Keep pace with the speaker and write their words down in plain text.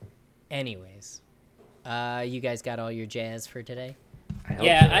Anyways, you guys got all your jazz for today? I hope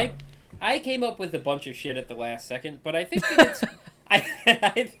Yeah, so. I came up with a bunch of shit at the last second, but I think that it's I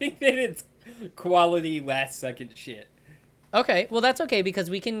think that it's quality last second shit. Okay, well that's okay because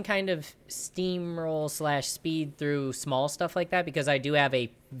we can kind of steamroll / speed through small stuff like that because I do have a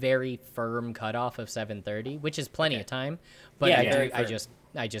very firm cutoff of 7:30, which is plenty of time. But Yeah, I very do, firm.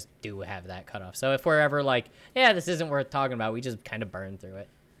 I just do have that cutoff. So if we're ever like, yeah, this isn't worth talking about, we just kind of burn through it.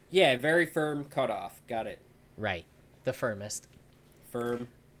 Yeah, very firm cutoff. Got it. Right, the firmest. Firm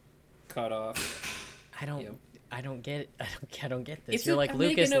cutoff. I don't. Yep. I don't get. I don't get this. It's You're a- like I'm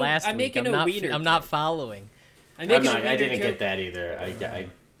Lucas making a- last I'm week. making a wiener I'm not joke. following. I'm I making a didn't weird get joke that either. I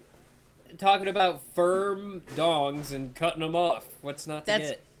talking about firm dongs and cutting them off. What's not to That's-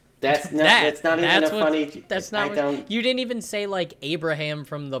 get? that's not even a funny. That's I not. don't. You didn't even say like Abraham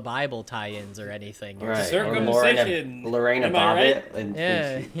from the Bible tie-ins or anything. You're Right. just- Or Circumcision. Lorena Am I right?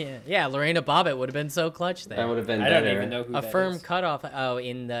 Bobbitt. And Yeah. Lorena Bobbitt would have been so clutch there. that would have been I better. don't even know who A that firm is. cutoff. Oh,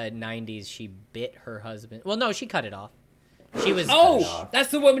 in the 90s, she bit her husband. Well, no, she cut it off. She was cut it Oh, off.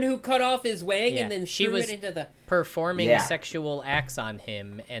 that's the woman who cut off his wang Yeah, and then she threw was- it into the. performing Yeah. sexual acts on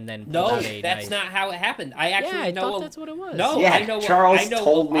him and then pulled No, out a that's knife. not how it happened. I actually Yeah, I know. thought a- that's what it was. No, Yeah, I know. Charles I know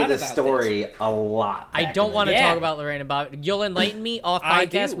told a me lot the about story a lot. I back don't in want the to Yeah. talk about Lorena Bobbitt. You'll enlighten me off I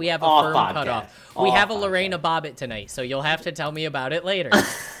podcast. do. We have a Off firm podcast. cutoff. We Off have a podcast. Lorena Bobbitt tonight, so you'll have to tell me about it later.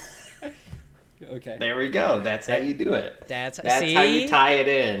 Okay. There we go. That's how you do it. That's That's how you see? tie it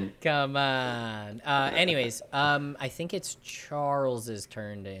in. Come on. Anyways, I think it's Charles's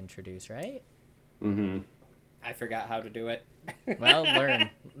turn to introduce, right? Mm-hmm. I forgot how to do it. Well,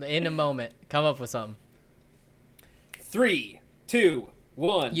 learn in a moment. Come up with something. 3, 2,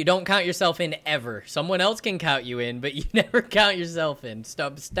 1. You don't count yourself in ever. Someone else can count you in, but you never count yourself in.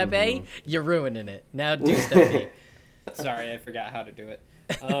 Step A, you're ruining it. Now do step B. Sorry, I forgot how to do it.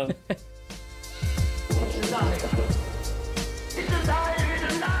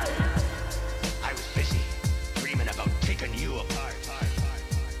 I was busy dreaming about taking you apart.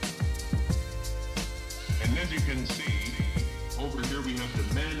 And as you can see, over here we have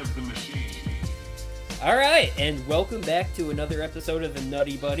the man of the machine. All right, and welcome back to another episode of the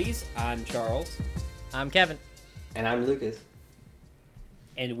Nutty Buddies. I'm Charles, I'm Kevin. And I'm Lucas.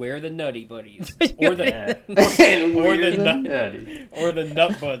 and we're the Nutty Buddies, or the And Or we're the the nut- nutty. or the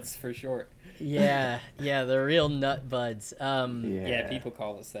Nut Buds for short. Yeah, the real nut buds. Yeah, people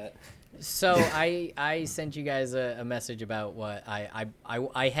call us that. So I sent you guys a message about what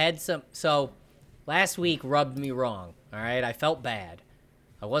I had some. So last week rubbed me wrong. All right, I felt bad.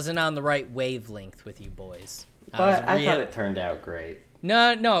 I wasn't on the right wavelength with you boys. But I was thought real- it turned out great.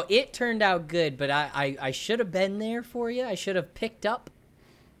 No, it turned out good, but I should have been there for you. I should have picked up.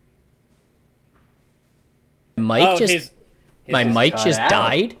 Mic my mic cut just out.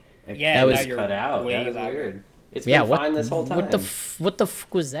 died. Yeah, That now was you're cut out. way That was louder. weird. It's Yeah, been fine this whole time. what the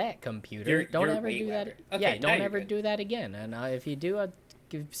fuck was that, computer? don't you're ever way do that. louder. Okay, Yeah, now don't you're ever good. do that again. And if you do, I'll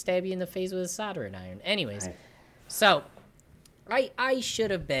stab you in the face with a soldering iron. Anyways, Right. so I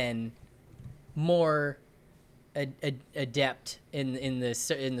should have been more adept in the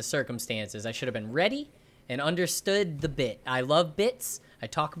circumstances. I should have been ready and understood the bit. I love bits. I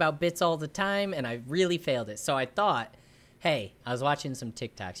talk about bits all the time, and I really failed it. So I thought, hey, I was watching some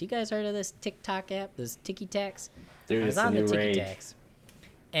TikToks. You guys heard of this TikTok app? This Tiki Tacs? Dude, I was it's a on the new Tiki rage. Tacs.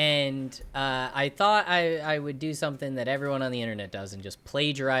 And I thought I would do something that everyone on the internet does and just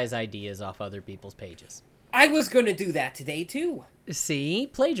plagiarize ideas off other people's pages. I was gonna do that today too. See?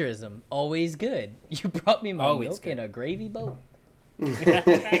 Plagiarism. Always good. You brought me my Always milk good. in a gravy boat.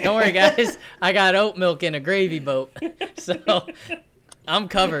 Don't worry, guys. I got oat milk in a gravy boat. So I'm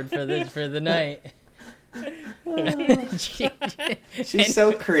covered for the night. She's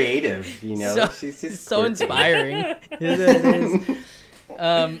so creative, you know. So- She's just so quirky. inspiring. It is.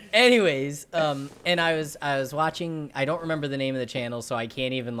 Anyways, and I was watching. I don't remember the name of the channel, so I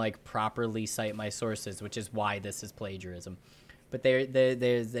can't even like properly cite my sources, which is why this is plagiarism. But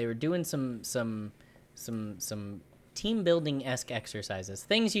they were doing some team building esque exercises,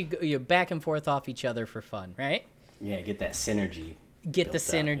 things you back and forth off each other for fun, right? Yeah, get that synergy. Get the built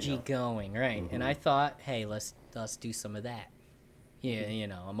up, you synergy know. going, right? And I thought, hey, let's do some of that. Yeah, you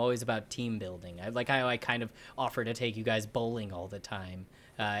know, I'm always about team building. I kind of offer to take you guys bowling all the time,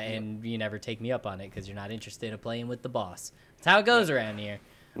 and you never take me up on it because you're not interested in playing with the boss. That's how it goes around here.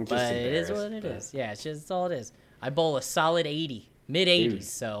 I'm just But it is what it embarrassed, is. Yeah, it's just all it is. I bowl a solid 80, mid 80s,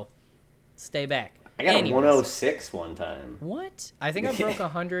 so stay back. I got Anyways. a 106 one time. What? I think I broke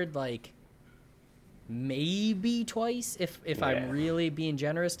 100 like maybe twice if Yeah. I'm really being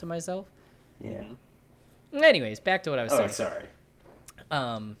generous to myself. Yeah. Anyways, back to what I was Oh, saying. sorry.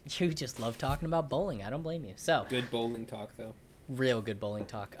 You just love talking about bowling. I don't blame you. So, Good bowling talk, though. real good bowling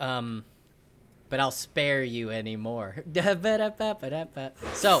talk. But I'll spare you anymore.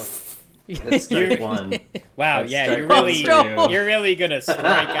 So, That's strike one. Wow, That's yeah, strike you're one really, for you. you're really gonna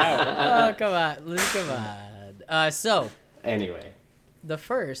strike out. oh, come on. So, Anyway, the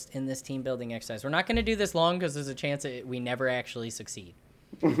first in this team building exercise, we're not going to do this long because there's a chance that we never actually succeed.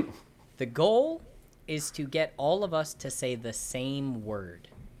 The goal is to get all of us to say the same word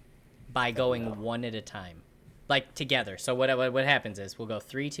by going one at a time, like together. So what happens is we'll go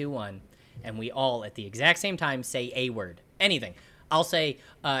 3, 2, 1, and we all at the exact same time say a word, anything. I'll say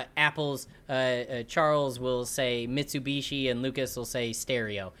apples, Charles will say Mitsubishi, and Lucas will say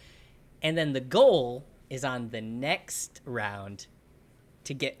stereo. And then the goal is on the next round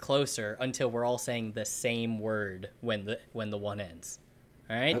to get closer until we're all saying the same word when the one ends.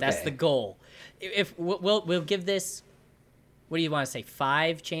 All right, that's Okay. the goal. If we'll give this, what do you want to say,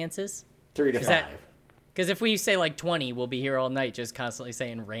 5 chances? 3 to Is 5. that- Because if we say like 20, we'll be here all night just constantly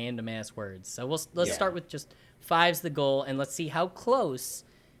saying random ass words. So let's Yeah. start with just 5's the goal, and let's see how close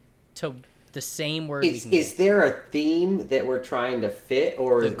to the same word we Is, can is get. there a theme that we're trying to fit,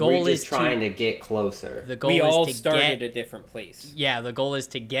 or The is goal we is just to- trying to get closer? The goal We all is to started get. a different place. Yeah, the goal is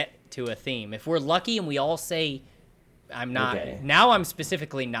to get to a theme. If we're lucky and we all say, I'm not. Okay. Now I'm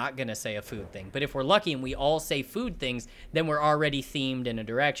specifically not gonna say a food thing. But if we're lucky and we all say food things, then we're already themed in a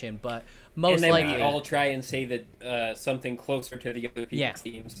direction. But most And then likely, we all try and say that something closer to the other people's Yeah.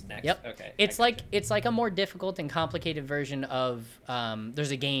 teams next. Yep. Okay. It's like a more difficult and complicated version of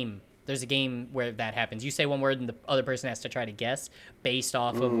there's a game. There's a game where that happens. You say one word and the other person has to try to guess based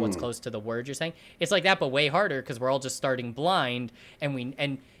off of what's close to the word you're saying. It's like that, but way harder because we're all just starting blind.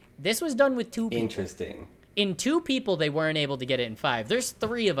 And this was done with 2 people. Interesting. In 2 people, they weren't able to get it in 5. There's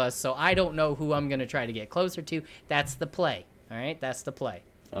 3 of us, so I don't know who I'm gonna try to get closer to. That's the play. All right, that's the play.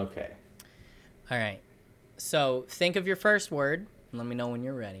 Okay. All right. So think of your first word and let me know when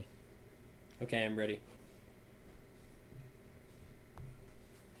you're ready. Okay, I'm ready.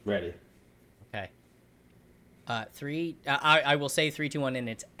 Ready. Okay. 3. I will say 3, 2, 1, and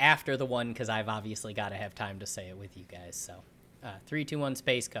it's after the one because I've obviously got to have time to say it with you guys. So, 3, 2, 1,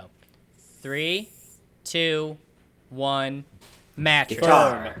 space go. 3, 2, 1. Mattress.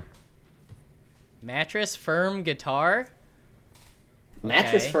 Guitar. Mattress. Firm. Guitar.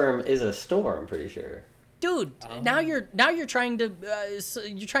 Mattress Okay. Firm is a store, I'm pretty sure. Dude, now you're trying to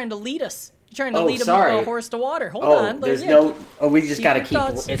you're trying to lead us. You're trying to Oh, lead sorry. a horse to water. Hold Oh, on. there's yeah, no. Oh, we just keep gotta your keep.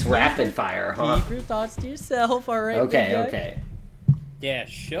 thoughts- It's rapid fire, huh? Keep your thoughts to yourself. All right. Okay, big guy. okay. Yeah,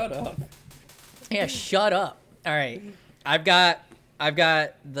 shut up. Yeah, shut up. All right. I've got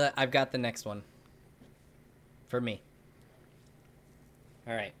the next one. For me.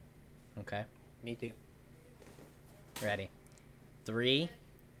 All right, Okay. me too. Ready. 3,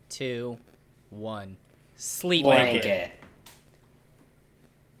 2, 1. Sleep Blanket. Blanket.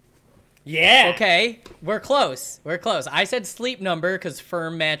 Yeah. Okay, we're close. We're close. I said sleep number because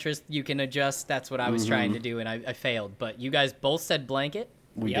firm mattress you can adjust. That's what I was trying to do, and I failed. But you guys both said blanket.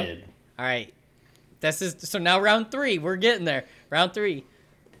 We Yep. did. All right. So now round 3. We're getting there. Round 3.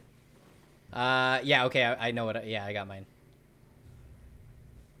 Yeah. Okay. I know what. Yeah, I got mine.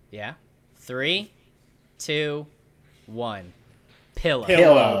 Yeah. 3, 2, 1. Pillow.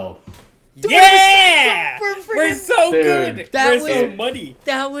 Pillow. Yeah. We're We're so Dude. good. That We're so was- muddy.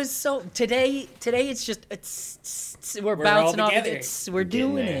 That was so. Today it's just we're We're bouncing all off. together. We're Getting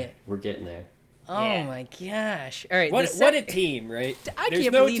doing there. it. We're getting there. Oh Yeah. my gosh! All right. What the what a sec- team, right? I There's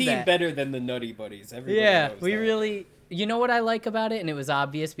can't no believe team that. better than the Nutty Buddies. Everybody Yeah, knows we that. really. You know what I like about it, and it was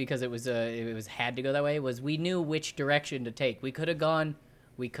obvious because it was had to go that way. Was we knew which direction to take. We could have gone.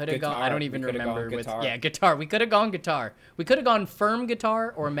 We could have gone. I Guitar. don't even We coulda remember. gone With, guitar. yeah, guitar. We could have gone guitar. We could have gone firm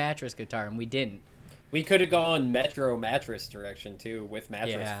guitar or mattress guitar, and we didn't. We could have gone Metro Mattress direction too with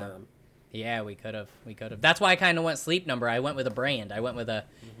Mattress Yeah. Firm. Yeah, we could have. We could have. That's why I kind of went sleep number. I went with a brand. I went with a.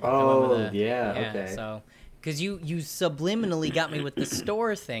 Oh, yeah, okay. So, because you subliminally got me with the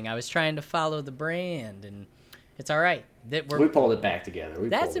store thing. I was trying to follow the brand, and it's all right. We pulled it back together.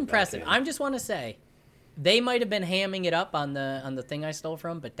 That's impressive. I just want to say, they might have been hamming it up on the thing I stole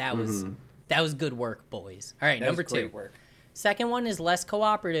from, but that was good work, boys. All right, That number was great 2. work. Second one is less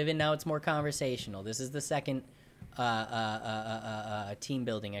cooperative, and now it's more conversational. This is the second team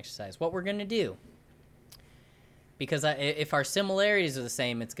building exercise. What we're gonna do, because if our similarities are the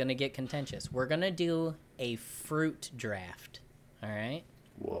same, it's gonna get contentious. We're gonna do a fruit draft. All right.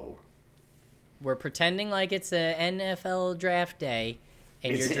 Whoa. We're pretending like it's a NFL draft day,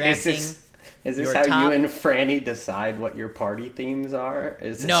 and Is you're it- is drafting this- Is this Your how top- you and Franny decide what your party themes are?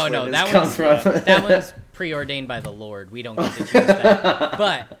 Is this No, where no, this that comes one's from? that one's preordained by the Lord. We don't get to choose that.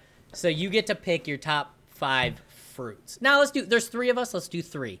 But so you get to pick your top 5 fruits. Now let's do. There's 3 of us. Let's do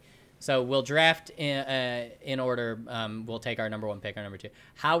 3. So we'll draft in order. We'll take our number 1 pick, our number 2.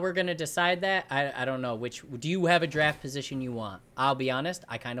 How we're gonna decide that? I don't know. Which do you have a draft position you want? I'll be honest.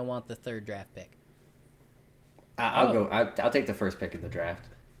 I kind of want the 3rd draft pick. I'll go. I'll take the first pick in the draft.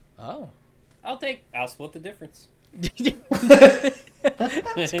 Oh. I'll split the difference.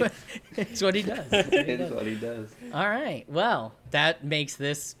 It's what he does. It is what he does. All right. Well, that makes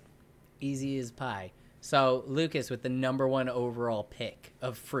this easy as pie. So, Lucas with the number 1 overall pick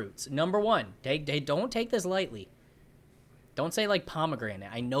of fruits. Number 1. Don't take this lightly. Don't say like pomegranate.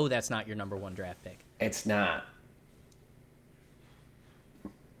 I know that's not your number 1 draft pick. It's not.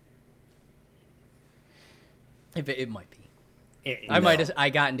 It might be. It- I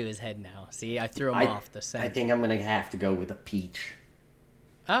got into his head now. See, I threw him off the scent. I think I'm gonna have to go with a peach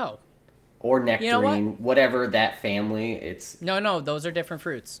Oh. or nectarine, You know what? whatever that family. It's No, those are different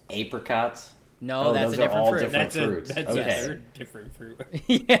fruits. apricots. No, Oh, that's those a are different all fruit. different. That's fruits. a Okay. third different fruit.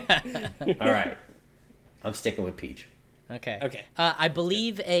 Yeah. All right, I'm sticking with peach. Okay. Okay. I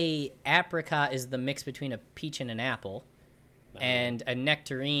believe a apricot is the mix between a peach and an apple, and a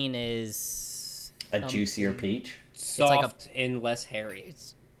nectarine is A juicier peach. Soft like and less hairy.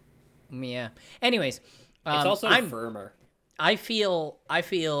 yeah. Anyways, It's also I'm firmer. I feel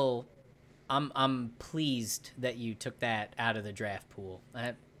I'm pleased that you took that out of the draft pool.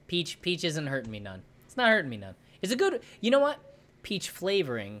 Peach isn't hurting me none. It's not hurting me none. It's a good. You know what? Peach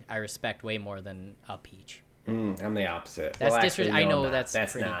flavoring I respect way more than a peach. I'm the opposite. That's actually, I no, know I'm not. that's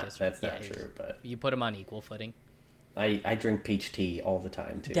that's pretty not disrespectful. that's not true. But You put them on equal footing. I drink peach tea all the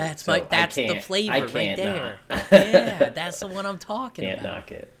time too. That's so that's I the can't- flavor I right can't there. Not. Yeah, that's the one I'm talking Can't about.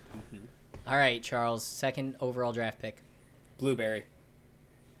 knock it. All right, Charles, 2nd overall draft pick. Blueberry.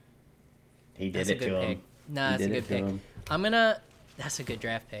 He did That's it a good to pick. him. Nah, He that's a did good it to pick. him. That's a good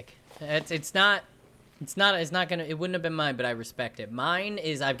draft pick. It's not gonna. It wouldn't have been mine, but I respect it. Mine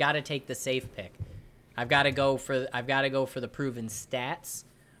is I've got to take the safe pick. I've got to go for the proven stats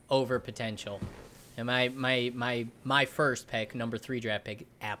over potential. And my first pick, number 3 draft pick,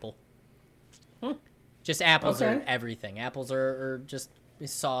 apple. Just apples are Okay. everything. Apples are just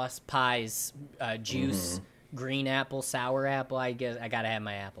sauce, pies, juice, green apple, sour apple. I guess I gotta have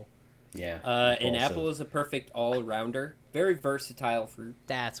my apple. Yeah. An also- apple is a perfect all-rounder. Very versatile fruit.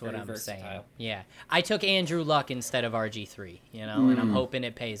 That's what Very I'm versatile. saying. Yeah, I took Andrew Luck instead of RG3. You know, and I'm hoping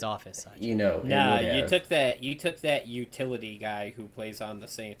it pays off as such. You know. it Nah, would you have. took that. You took that utility guy who plays on the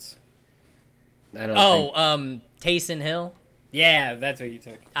Saints. I don't think- Taysom Hill. Yeah, that's what you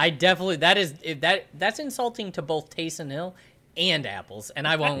took. I definitely that's insulting to both Taysom Hill and apples, and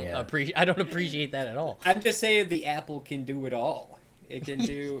I won't Yeah. I don't appreciate that at all. I'm just saying the apple can do it all. It can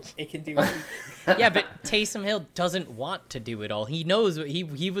do. It can do. Everything. Yeah, but Taysom Hill doesn't want to do it all. He knows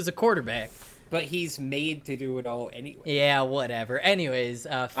he was a quarterback. But he's made to do it all anyway. Yeah, whatever. Anyways,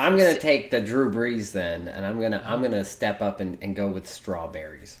 I'm gonna take the Drew Brees then, and I'm gonna step up and go with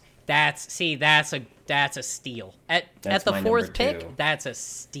strawberries. that's a steal. At That's the my 4th number pick, 2. that's a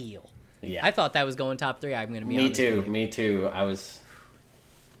steal. Yeah. I thought that was going top 3. I'm gonna be Me honest too. with you. Me too. I was.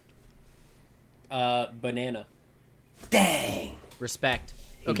 Banana. Dang. Respect.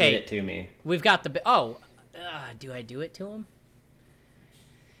 He Okay, did it to me. we've got the do I do it to him?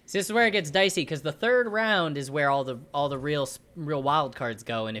 See, this is where it gets dicey because the 3rd round is where all the real wild cards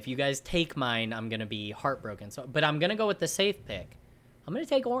go, and if you guys take mine, I'm gonna be heartbroken. So, but I'm gonna go with the safe pick. I'm gonna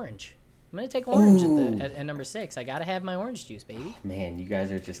take orange. I'm gonna take orange at number 6. I gotta have my orange juice, baby. Man, you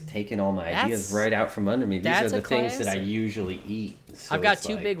guys are just taking all my That's- ideas right out from under me. These are that's the a things that I classic. usually eat. So I've got it's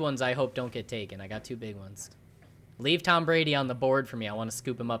 2 like- big ones. I hope don't get taken. I got 2 big ones. Leave Tom Brady on the board for me. I want to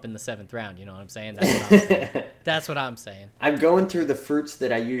scoop him up in the 7th round. You know what I'm saying? That's what I'm saying. That's what I'm saying. I'm going through the fruits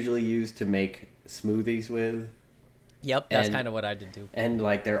that I usually use to make smoothies with. Yep, that's And- kind of what I did too. And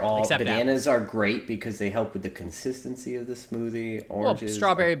like they're all Except bananas are great because they help with the consistency of the smoothie. Well, Oranges,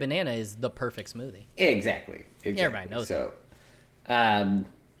 strawberry banana is the perfect smoothie. Exactly. Everybody knows So,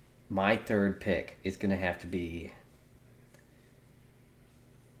 my 3rd pick is gonna have to be.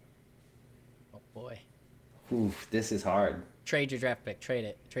 Oh boy. Oof, this is hard. Trade your draft pick. Trade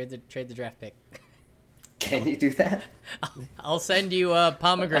it. Trade the draft pick. Can you do that? I'll send you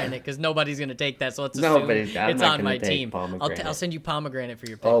pomegranate because nobody's gonna take that. So let's assume Nobody's- I'm it's not on gonna my take team. pomegranate. I'll send you pomegranate for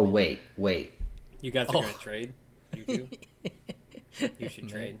your pick. Oh man. wait. You guys are Oh. gonna trade. You do. You should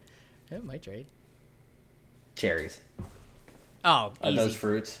trade. Yeah, might trade. Cherries. Oh, Are easy. those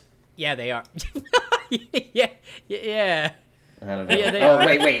fruits? Yeah, they are. yeah. I don't know. Yeah, they oh are.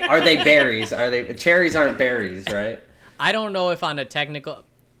 wait. Are they berries? Are they cherries? Aren't berries, right? I don't know if on a technical.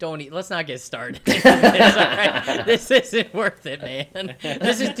 Don't eat. Let's not get started. This, all right? This isn't worth it, man.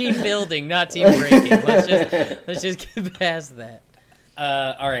 This is team building, not team breaking. Let's just get past that.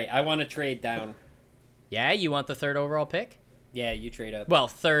 All right, I want to trade down. Yeah, you want the 3rd overall pick? Yeah, you trade up. Well,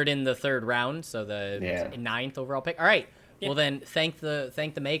 3rd in the 3rd round, so the 9th overall pick. All right. Yeah. Well then, thank the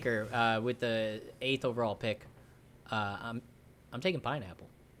maker with the 8th overall pick. I'm taking pineapple.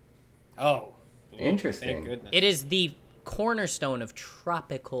 Oh, Interesting. thank goodness. It is the cornerstone of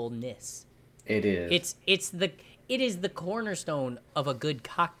tropicalness. It is. It is the cornerstone of a good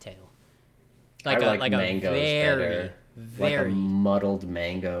cocktail. I like mangoes better. Like a very muddled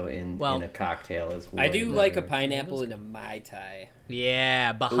mango in Well, a cocktail is. I do way like a better. pineapple in a Mai Tai.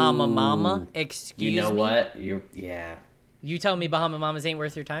 yeah, Bahama Mama. Ooh. Excuse You know me. what? You tell me Bahama Mamas ain't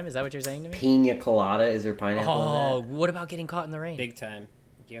worth your time? Is that what you're saying to me? Pina colada. Is there pineapple Oh, in what about getting caught in the rain? Big time.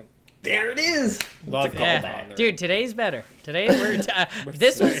 Yep. that? There it is. Love Yeah. that. Dude, today's better. Today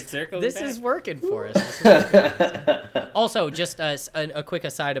this circling this back. is working for us. Also, just a quick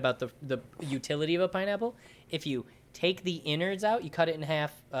aside about the utility of a pineapple. If you take the innards out, you cut it in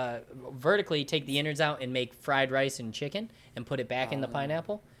half vertically, take the innards out and make fried rice and chicken and put it back in the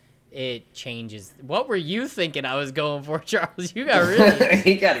pineapple, it changes. What were you thinking I was going for, Charles? You got really...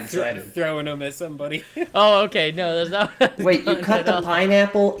 he got excited. Throwing them at somebody. Oh, okay. No, there's not... Wait, you cut the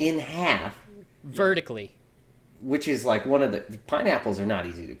pineapple in half, Vertically. which is like one of the pineapples are not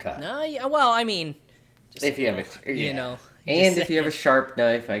easy to cut. No, yeah, well, I mean... If you have a, You know. and just if you have a sharp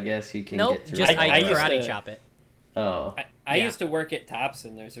knife, I guess you can Nope, get through. just it. I used karate to- chop it. Oh, I Yeah. used to work at Tops,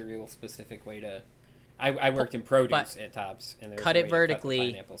 and there's a real specific way to. I worked in produce at Tops, and there's cut a it way to vertically. cut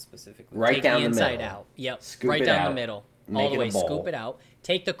the pineapple specifically. Right Take down the the inside middle. out. Yep. Scoop right it down out. the middle. Make All the it a way. ball. Scoop it out.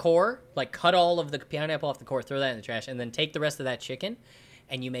 Take the core, like cut all of the pineapple off the core, throw that in the trash, and then take the rest of that chicken,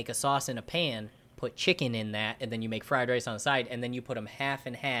 and you make a sauce in a pan, put chicken in that, and then you make fried rice on the side, and then you put them half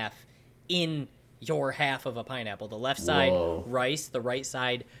and half in your half of a pineapple. The left side Whoa. rice, the right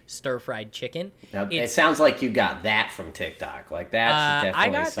side stir-fried chicken. now, it It's- sounds like you got that from TikTok. Like that's definitely I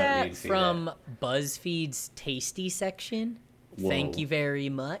got something that you'd see. from BuzzFeed's Tasty section. Thank Whoa. you very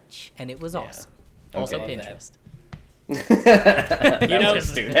much, and it was awesome. Also Okay. Pinterest. That know-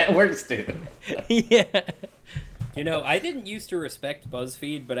 works too. That works too. Yeah. You know, I didn't used to respect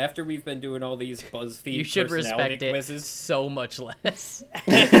BuzzFeed, but after we've been doing all these BuzzFeed You should personality respect it quizzes, so much less.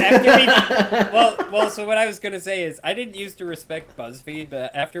 so what I was gonna say is I didn't used to respect BuzzFeed,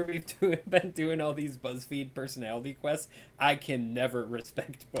 but after we've been doing all these BuzzFeed personality quests, I can never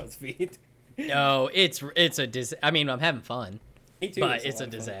respect BuzzFeed. No, it's I mean, I'm having fun, Me too. but it's lot a of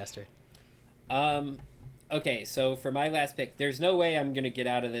fun. disaster. Okay, so for my last pick, there's no way I'm gonna get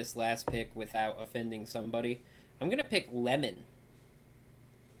out of this last pick without offending somebody. I'm gonna pick lemon.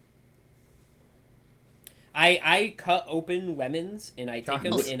 I cut open lemons and I take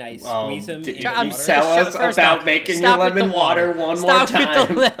them and I squeeze them in Can the you water. tell us First about off, making stop your with the lemon water one more Stop with time?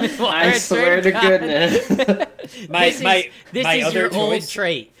 the lemon water. I swear to God. goodness. My This my is other your old choice-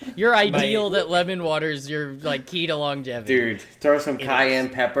 trait. Your ideal that lemon water is your like key to longevity. Dude, throw some It cayenne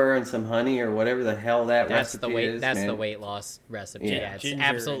pepper and some honey or whatever the hell that That's recipe the weight. is. That's man. the weight loss recipe. Yeah. Yeah, it's Ginger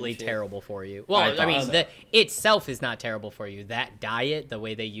absolutely and shit. terrible for you. Well, I I, thought mean, so. the itself is not terrible for you. That diet, the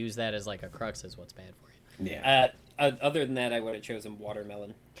way they use that as like a crux, is what's bad for you. Yeah. Other than that, I would have chosen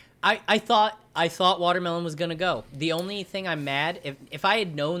watermelon. I thought watermelon was gonna go. The only thing I'm mad if I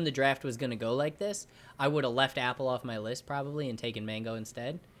had known the draft was gonna go like this, I would have left apple off my list probably and taken mango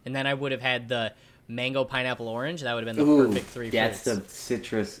instead, and then I would have had the mango, pineapple, orange. That would have been the Ooh, perfect three that's fruits. the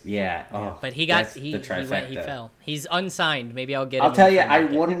citrus. Yeah. Oh, But he got that's he the went he trifecta. fell. He's unsigned. Maybe I'll get. I'll him tell in you, for a I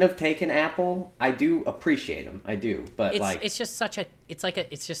market. wouldn't have taken apple. I do appreciate them. I do, but It's like it's just such a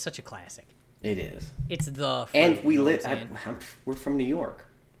it's just such a classic. it is. It's the And fruit, we you know live. what I'm saying? We're from New York.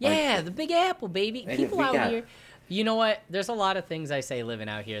 Like, Yeah, the Big Apple, baby. And People we out got- here. You know what? There's a lot of things I say living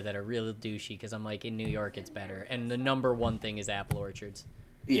out here that are really douchey because I'm like, in New York, it's better. And the number one thing is apple orchards.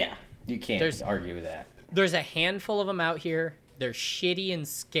 yeah, you can't There's- argue with that. There's a handful of them out here. They're shitty and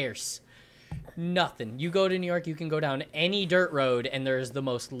scarce. Nothing. You go to New York, you can go down any dirt road, and there's the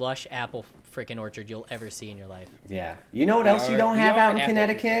most lush apple freaking orchard you'll ever see in your life. Yeah. You know what else you don't we have out in often have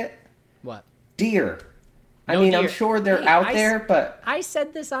Connecticut? What? Deer. I No mean, I'm deer. sure they're Hey, out I there, but I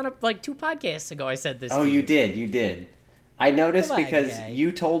said this on like 2 podcasts ago. I said this. oh, to you did. You did. I noticed Come on, because guy.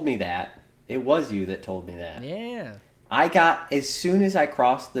 you told me that. It was you that told me that. Yeah. I got as soon as I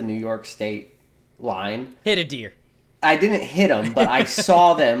crossed the New York State line. Hit a deer. I didn't hit them, but I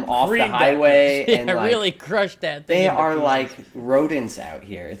saw them off the Green highway, Yeah, and I like, really crushed that thing. they into are pieces. like rodents out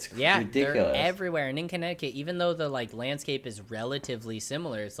here. It's Yeah, ridiculous. they're everywhere. And in Connecticut, even though the like landscape is relatively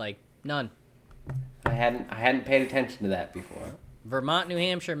similar, it's like none. I hadn't paid attention to that before. Vermont, New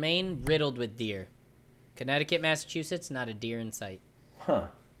Hampshire, Maine, riddled with deer. Connecticut, Massachusetts, not a deer in sight. Huh.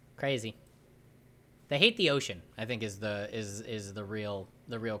 Crazy. They hate the ocean, I think is the real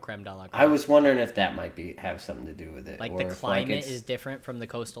creme de la creme. I was wondering if that might have something to do with it. like or the if, climate it's is different from the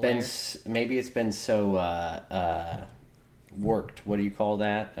coastal been air. maybe it's been so worked. What do you call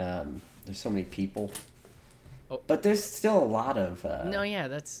that? There's so many people. Oh. But there's still a lot of No, yeah,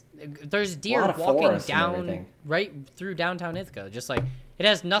 there's deer lot of walking forest and down everything. right through downtown Ithaca. Just like it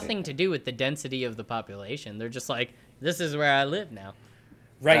has nothing to do with the density of the population. They're just like, this is where I live now.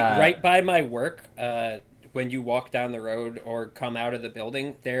 Right by my work, when you walk down the road or come out of the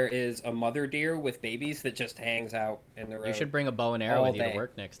building, there is a mother deer with babies that just hangs out in the road. You should bring a bow and arrow All with you to day.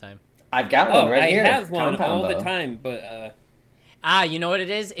 work next time. I've got one Oh, right I here. have one Compound all the bow. time, but You know what it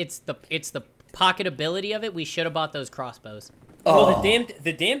is? It's the pocketability of it. We should have bought those crossbows. well, Oh.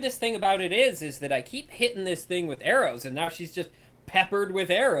 the damnedest thing about it is that I keep hitting this thing with arrows, and now she's just peppered with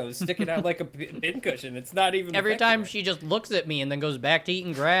arrows sticking out like a bin cushion. It's not even Every effective. time she just looks at me and then goes back to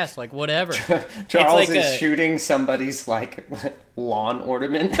eating grass, like whatever. Charles like is a- shooting somebody's like lawn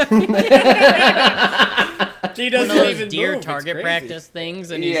ornament. She One doesn't of those even deer move. It's target crazy. practice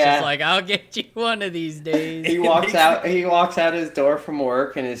things, and he's Yeah. just like, "I'll get you one of these days." He walks out his door from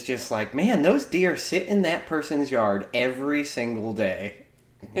work and is just like, man, those deer sit in that person's yard every single day.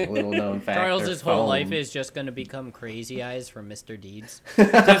 Little known fact. Charles's they're whole life foam. is just gonna become Crazy Eyes from Mr. Deeds.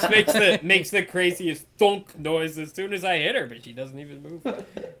 Just makes the craziest thunk noise as soon as I hit her, but she doesn't even move.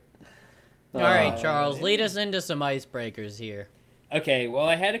 All right, Charles, lead us into some icebreakers here. Okay, well,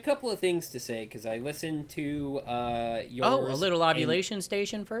 I had a couple of things to say because I listened to yours. Oh, a little and- ovulation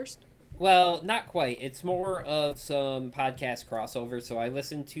station first. Well, not quite. It's more of some podcast crossover. So I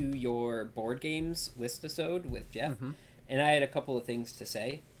listened to your board games listisode with Jeff, and I had a couple of things to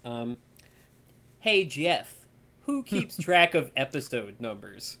say. Hey, Jeff, who keeps track of episode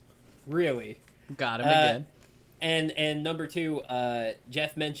numbers? Really? Got him again. And number two,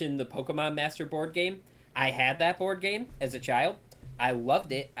 Jeff mentioned the Pokemon Master board game. I had that board game as a child. I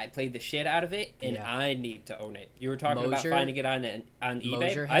loved it. I played the shit out of it, and Yeah. I need to own it. You were talking about Mosier- finding it on eBay.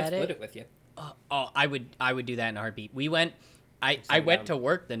 Mosier I'd had split it. it with you. I would do that in a heartbeat. We went. I Same went down. to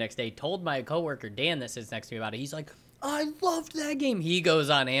work the next day. Told my coworker Dan that sits next to me about it. He's like, I loved that game. He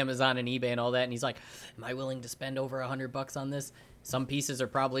goes on Amazon and eBay and all that, and he's like, Am I willing to spend over $100 on this? Some pieces are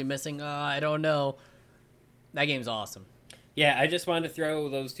probably missing. I don't know. That game's awesome. Yeah, I just wanted to throw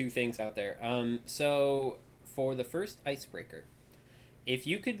those two things out there. So for the first icebreaker, if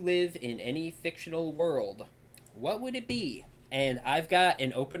you could live in any fictional world, what would it be? And I've got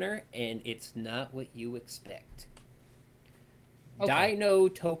an opener, and it's not what you expect. Okay.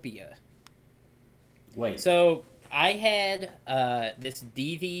 Dinotopia. Wait. So I had this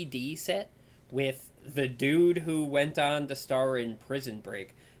DVD set with the dude who went on to star in Prison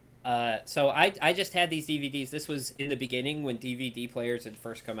Break. So I just had these DVDs. This was in the beginning when DVD players had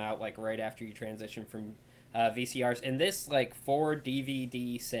first come out, like right after you transitioned from VCRs. And this like 4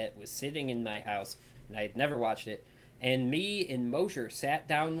 DVD set was sitting in my house, and I had never watched it. And me and Mosher sat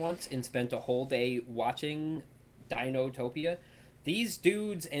down once and spent a whole day watching Dinotopia. These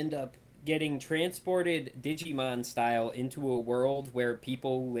dudes end up getting transported Digimon style into a world where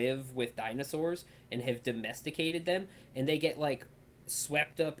people live with dinosaurs and have domesticated them, and they get like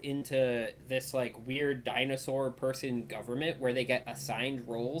swept up into this like weird dinosaur person government where they get assigned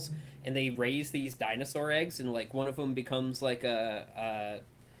roles, and they raise these dinosaur eggs, and like one of them becomes like a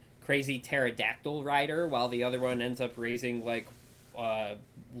crazy pterodactyl rider while the other one ends up raising like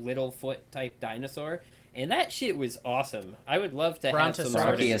Littlefoot type dinosaur. And that shit was awesome. I would love to have some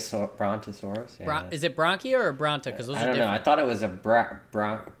sort of... Brontosaurus. Yeah. Is it Bronchia or Bronta? Because those I are don't know. I different. thought it was a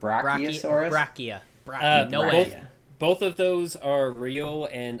Brachiosaurus. Brachia. Uh, No both, way. both of those are real,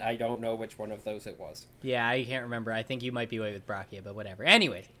 and I don't know which one of those it was. Yeah, I can't remember. I think you might be away with Brachia, but whatever.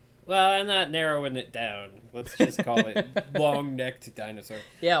 Anyway. Well, I'm not narrowing it down. Let's just call it long-necked dinosaur.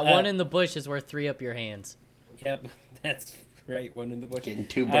 Yeah, one in the bush is worth 3 up your hands. Yep, that's right. One in the bush. Getting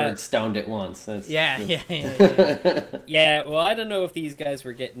 2 birds stoned at once. That's, Yeah. Yeah, well, I don't know if these guys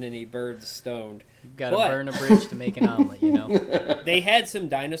were getting any birds stoned. Gotta But- burn a bridge to make an omelet, you know? They had some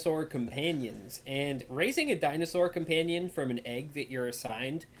dinosaur companions, and raising a dinosaur companion from an egg that you're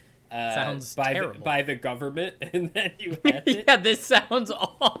assigned Sounds by terrible. by the government, and then you hatch it. Yeah, this sounds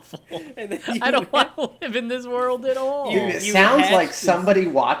awful. And then I don't want to live in this world at all. You- Dude, it sounds hatched like this- somebody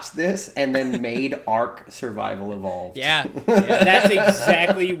watched this and then made Ark Survival Evolved. Yeah. That's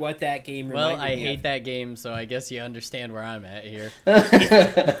exactly what that game reminded Well, I me hate of. that game, so I guess you understand where I'm at here.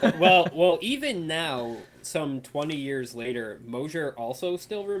 Well, even now, some 20 years later, Mosier also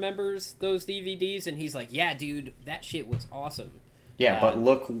still remembers those DVDs, and he's like, "Yeah, dude, that shit was awesome." Yeah, but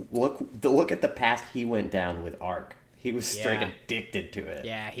look at the path he went down with Ark. He was straight Yeah. addicted to it.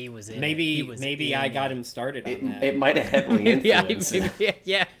 Yeah, he was in Maybe it. He was maybe in I it. got him started on that. It might have heavily Yeah, influenced maybe,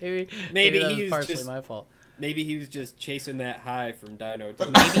 him. Maybe that he was was partially just- my fault. Maybe he was just chasing that high from Dino.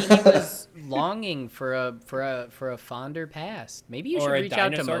 Maybe he was longing for a fonder past. Maybe you should Or a reach out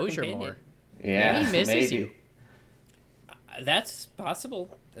to dinosaur Mosier companion. more. Yeah, Maybe he misses maybe. you. That's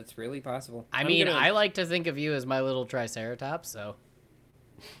possible. That's really possible. I I'm mean, gonna- I like to think of you as my little Triceratops, so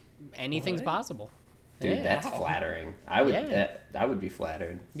anything's What? possible. Dude, Yeah. that's flattering. I would Yeah. I would be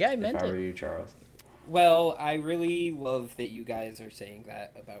flattered. Yeah, I if meant I it. were you, Charles. Well, I really love that you guys are saying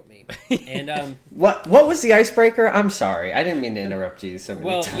that about me. And What was the icebreaker? I'm sorry, I didn't mean to interrupt you so many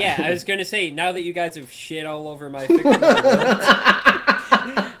well, times. yeah, I was gonna say now that you guys have shit all over my fictional world,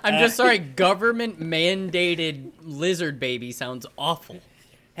 I'm just sorry. Government mandated lizard baby sounds awful.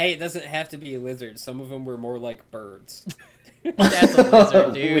 hey, it doesn't have to be a lizard. Some of them were more like birds. That's a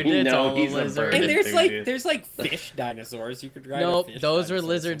lizard, dude. We It's know all he's a a lizard. bird. And there's Dude. like fish dinosaurs. You could ride a Nope, fish those were dinosaur or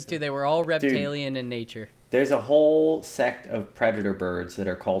lizards too. something. They were all reptilian in nature. There's a whole sect of predator birds that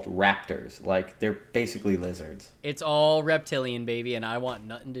are called raptors. Like they're basically lizards. It's all reptilian, baby, and I want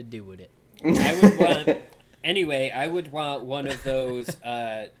nothing to do with it. I would want anyway. I would want one of those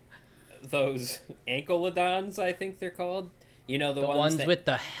ankylodons. I think they're called. You know the, The ones ones that, with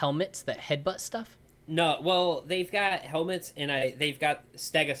the helmets that headbutt stuff. No, well, they've got helmets, and they've got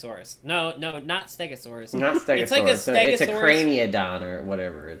Stegosaurus. No, not Stegosaurus. Not stegosaurus. It's like a It's a Stegosaurus. craniodon or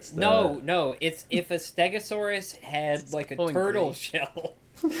whatever. It's the... No, it's if a Stegosaurus had like a going turtle great. shell.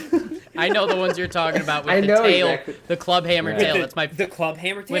 I know the ones you're talking about with I the know tail, exactly. the club hammer Yeah. tail. The- That's my the club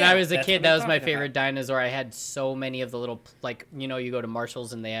hammer tail. When I was a That's kid, what that I'm was my talking favorite about. dinosaur. I had so many of the little, like, you know, you go to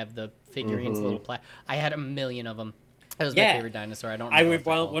Marshall's and they have the figurines, the little I had a million of them. That was my Yeah. favorite dinosaur. I don't. I know would what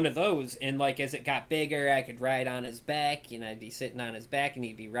they're want called. one of those, and like as it got bigger, I could ride on his back, and I'd be sitting on his back, and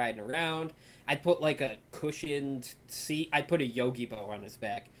he'd be riding around. I'd put like a cushioned seat. I'd put a Yogi Bo on his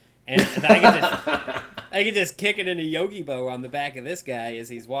back, and I could just kick it in a Yogi Bo on the back of this guy as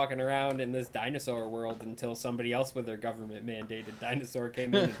he's walking around in this dinosaur world until somebody else with their government mandated dinosaur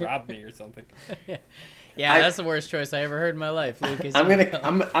came in and robbed me or something. Yeah, I- that's the worst choice I ever heard in my life, Lucas. I'm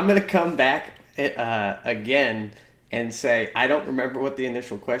gonna come back again and say I don't remember what the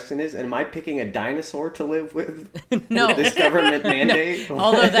initial question is. And am I picking a dinosaur to live with? No. With this government mandate.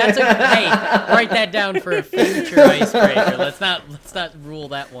 Although that's a hey, write that down for a future icebreaker. Let's not rule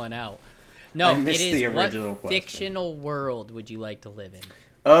that one out. No, I missed it is the what original question. fictional world would you like to live in?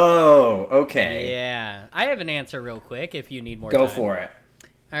 Oh, okay. Yeah, I have an answer real quick if you need more Go time. for it.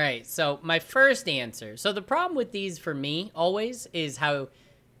 All right, so my first answer. So the problem with these for me always is how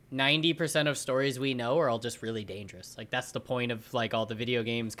 90% of stories we know are all just really dangerous. Like that's the point of like all the video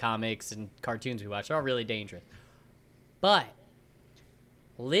games, comics, and cartoons we watch. They're all really dangerous. But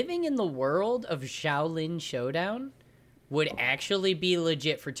living in the world of Shaolin Showdown would actually be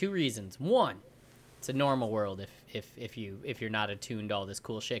legit for two reasons. One, it's a normal world if you're not attuned to all this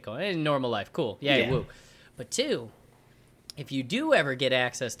cool shit going on. In normal life, cool. Yeah, woo. But two, if you do ever get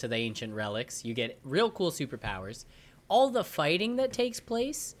access to the ancient relics, you get real cool superpowers. All the fighting that takes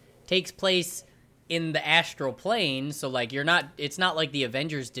place in the astral plane, so like it's not like the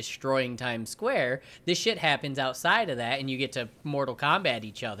Avengers destroying Times Square. This shit happens outside of that, and you get to Mortal Kombat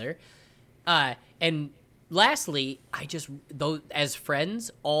each other. And lastly, as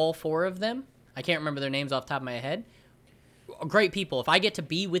friends, all four of them, I can't remember their names off the top of my head, great people. If I get to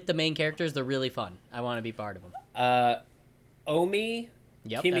be with the main characters, they're really fun. I want to be part of them. Omi,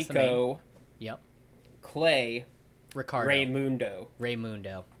 Yep, that's the name. Kimiko, Yep. Clay, Ricardo. Raymundo.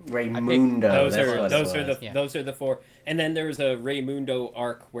 Raymundo. Raymundo. Those that's are what those it are was. the Yeah. those are the four. And then there was a Raymundo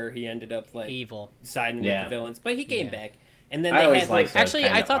arc where he ended up like Evil. siding Yeah. with the villains, but he came Yeah. back. And then I they always had liked those, that. Actually, I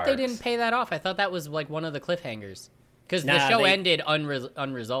kinda thought they arcs. didn't pay that off. I thought that was like one of the cliffhangers. Because the Nah, show they- ended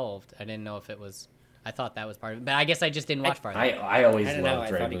unresolved. I didn't know if it was... I thought that was part of it. But I guess I just didn't watch part of it. I always I don't know,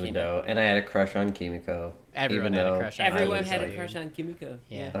 loved I thought he came Raymundo, and I had a crush on Kimiko. Everyone even had a though crush on I everyone was had a like- crush on Kimiko.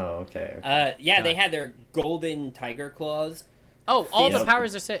 Yeah. Oh, okay. Yeah, they God. had their golden tiger claws. Oh, all the Fist.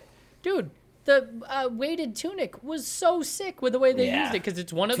 powers are set... Dude, the weighted tunic was so sick with the way they Yeah. used it, because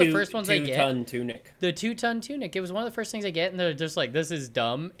it's one of the first ones I get. 2-ton tunic. The 2-ton tunic. It was one of the first things I get, and they're just like, this is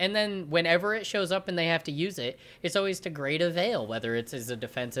dumb. And then whenever it shows up and they have to use it, it's always to grade a veil, whether it's as a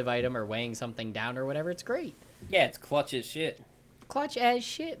defensive item or weighing something down or whatever. It's great. Yeah, it's clutch as shit. Clutch as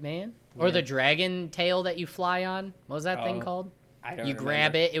shit, man. Or the dragon tail that you fly on. What was that thing Oh, called? I don't You remember.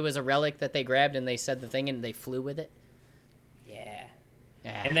 grab it. It was a relic that they grabbed, and they said the thing, and they flew with it. Yeah.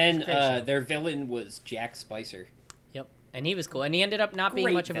 Yeah, And then it's a great show. their villain was Jack Spicer. Yep. And he was cool. And he ended up not being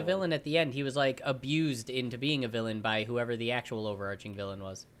Great much of a villain. villain at the end. He was, like, abused into being a villain by whoever the actual overarching villain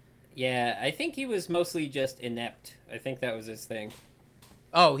was. Yeah, I think he was mostly just inept. I think that was his thing.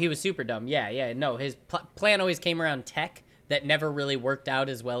 Oh, he was super dumb. Yeah. No, his plan always came around tech that never really worked out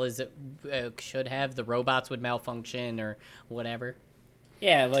as well as it should have. The robots would malfunction or whatever.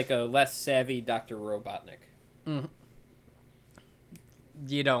 Yeah, like a less savvy Dr. Robotnik.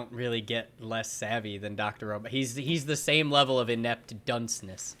 You don't really get less savvy than Dr. Robot. He's the same level of inept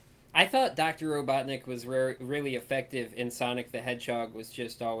dunceness. I thought Dr. Robotnik was really effective in Sonic the Hedgehog was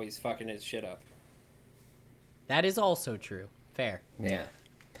just always fucking his shit up. That is also true. Fair. Yeah.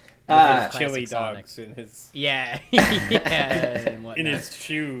 Classic Chili Sonic. dogs in his Yeah. Yeah. And in whatnot. his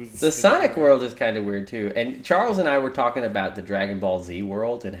shoes. The Sonic world is kind of weird too. And Charles and I were talking about the Dragon Ball Z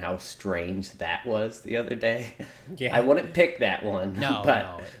world and how strange that was the other day. Yeah. I wouldn't pick that one. No, but,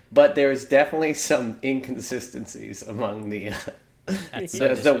 no. But there's definitely some inconsistencies among the That's so the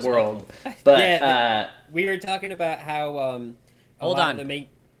disrespectful. world. But Yeah, we were talking about how Hold lot on. of the main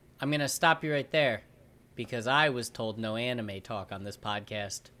I'm going to stop you right there because I was told no anime talk on this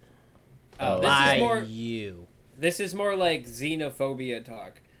podcast this by is more you. this is more like xenophobia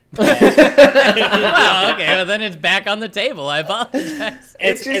talk. Oh, okay, well then it's back on the table. I apologize.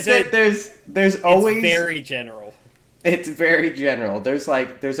 it's just it's that there's always It's very general. It's very general. There's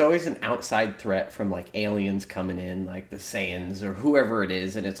always an outside threat from like aliens coming in, like the Saiyans or whoever it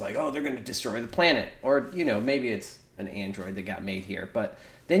is, and it's like, oh, they're gonna destroy the planet, or maybe it's an android that got made here. But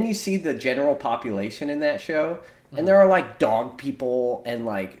then you see the general population in that show, and there are like dog people, and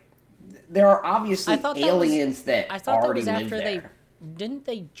like there are obviously I thought that was- aliens that I thought that already was live after there. didn't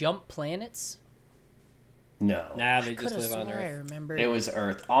they jump planets? No. Nah, they Could just have live on swore I Earth. remember. It was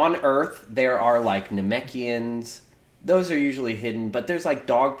Earth. On Earth, there are like Namekians. Those are usually hidden, but there's like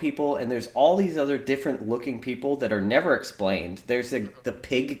dog people, and there's all these other different looking people that are never explained. There's the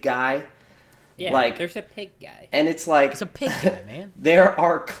pig guy, Yeah, like- there's a pig guy. and it's like It's a pig guy, man. there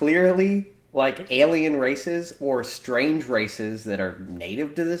are clearly like alien races or strange races that are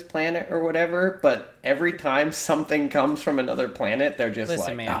native to this planet or whatever. But every time something comes from another planet, they're just Listen,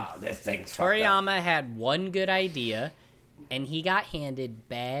 like, man. "Ah, this thing's fucked up." Toriyama had one good idea, and he got handed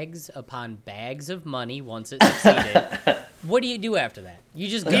bags upon bags of money once it succeeded. What do you do after that? You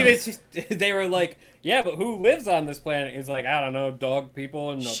just go. He was just, they were like, yeah, but who lives on this planet? He's like, I don't know, dog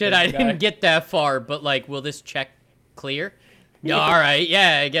people and a Shit, pig I guy." didn't get that far, but like, will this check clear? No, all right,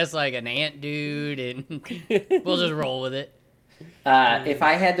 yeah, I guess like an ant dude, and we'll just roll with it. If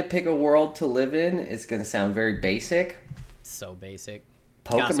I had to pick a world to live in, it's gonna sound very basic. So basic.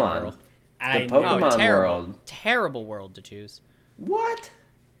 Gossip Pokemon. Girl. I The know. Pokemon terrible, world. terrible world to choose. What?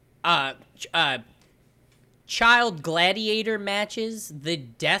 Child gladiator matches, the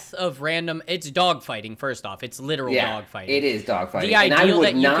death of random. It's dogfighting. First off, it's literal Yeah, dogfighting. it is dogfighting. The And I ideal would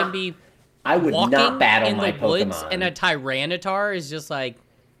that you not, can be I would walking not battle in my the woods Pokemon. and a Tyranitar is just like,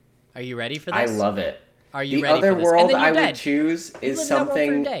 are you ready for I this? love it. Are you The ready other for this? And world then you're I dead. would choose You is live in that world for a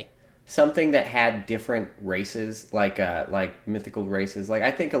something day. something that had different races, like mythical races. Like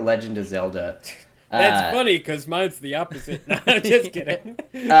I think a Legend of Zelda. That's funny because mine's the opposite. No, I'm just kidding.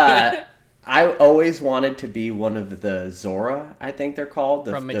 I always wanted to be one of the Zora, I think they're called.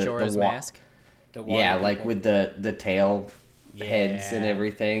 From Majora's Mask. The water Yeah, like people. with the tail heads and Yeah.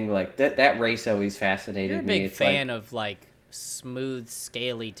 everything. Like that race always fascinated You're a me. big It's fan like, of like smooth,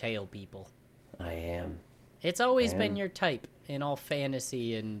 scaly tail people. I am. It's always been Man. your type in all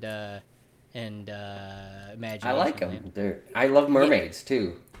fantasy and imagination. I like land. them. I love mermaids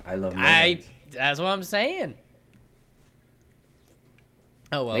too. I love mermaids. That's what I'm saying.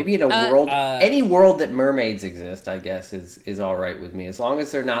 Oh well. Maybe in a world, uh, any world that mermaids exist, I guess is all right with me, as long as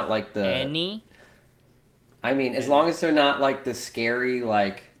they're not like the. Any. I mean, as long as they're not like the scary,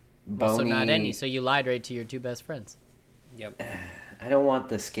 like bony. So not any. So you lied right to your two best friends. Yep. I don't want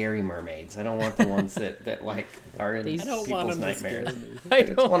the scary mermaids. I don't want the ones that like are in These- I don't people's want them to scare nightmares. me. I I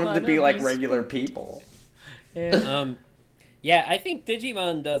just want them to be like these- regular people. Yeah. Yeah, I think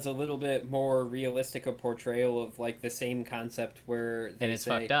Digimon does a little bit more realistic a portrayal of like the same concept where they And it's say,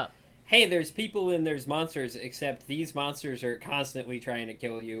 fucked up. hey, there's people and there's monsters, except these monsters are constantly trying to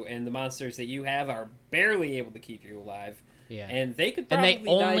kill you, and the monsters that you have are barely able to keep you alive. Yeah. And they could And probably they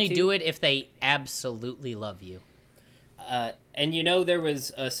only die too. do it if they absolutely love you. And there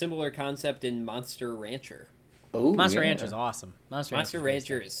was a similar concept in Monster Rancher. Ooh, Monster yeah. Rancher's awesome. Monster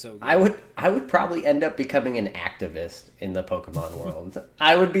Rancher is so good. I would probably end up becoming an activist in the Pokemon world.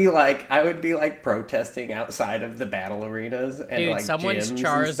 I would be like protesting outside of the battle arenas and Dude, like someone's gyms and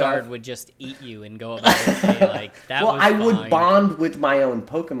stuff. Charizard would just eat you and go about his day like that. Well, was I would fine. bond with my own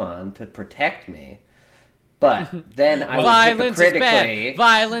Pokemon to protect me, but then I would Violence is hypocritically. bad.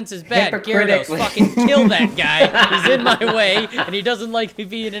 Violence is bad. Gyarados, hypocritically- fucking kill that guy. He's in my way, and he doesn't like me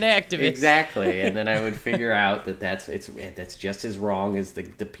being an activist. Exactly, and then I would figure out that that's just as wrong as the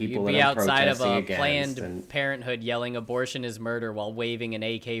people You'd be that I'm outside of protesting a against. Planned and- Parenthood yelling abortion is murder while waving an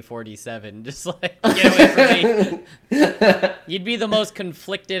AK-47. Just like, get away from me. You'd be the most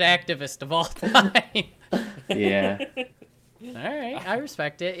conflicted activist of all time. yeah, All right, I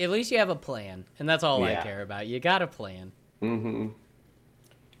respect it. At least you have a plan, and that's all I Yeah. care about. You got a plan.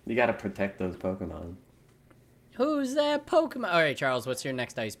 you got to protect those Pokemon. Who's that Pokemon? All right, Charles, what's your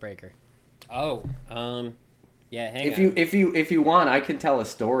next icebreaker? Oh, yeah, hang If on. if you want, I can tell a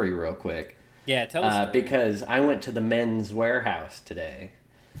story real quick. Yeah, tell us. Because I went to the men's warehouse today.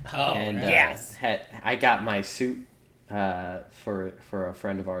 Oh, And yes. I got my suit for a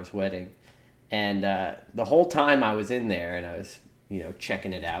friend of ours' wedding, and the whole time I was in there and I was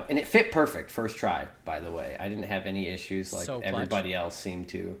checking it out, and it fit perfect first try. By the way, I didn't have any issues like So clutch. everybody else seemed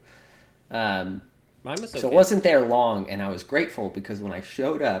to. Mine was okay. So it wasn't there long, and I was grateful because when I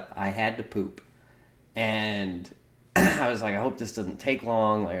showed up, I had to poop, and I was like, I hope this doesn't take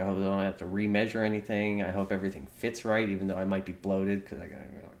long. Like, I hope I don't have to remeasure anything. I hope everything fits right, even though I might be bloated because I gotta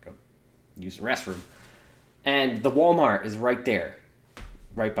go use the restroom. And the Walmart is right there,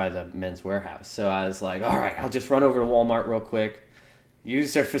 right by the men's warehouse. So I was like, all right, I'll just run over to Walmart real quick,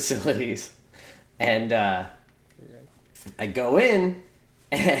 use their facilities, and I go in,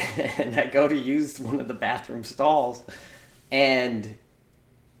 and I go to use one of the bathroom stalls, and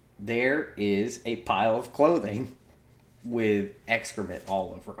there is a pile of clothing with excrement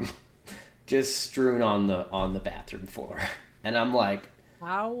all over them, just strewn on the bathroom floor. And I'm like,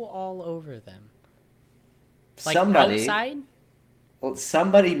 How all over them? Like somebody outside? well,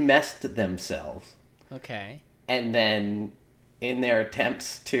 somebody messed themselves, Okay. and then in their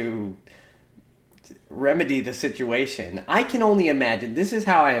attempts to remedy the situation, I can only imagine, this is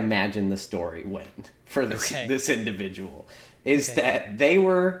how I imagine the story went for Okay. this individual, is Okay. that they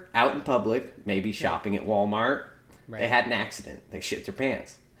were out in public, maybe shopping at Walmart. Right. They had an accident. They shit their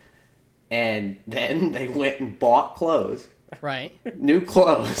pants. And then they went and bought clothes, Right. new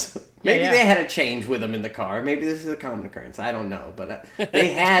clothes. Maybe yeah. they had a change with them in the car. Maybe this is a common occurrence. I don't know. But they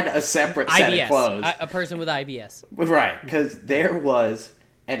had a separate set of IBS. clothes. A person with IBS. Right, because there was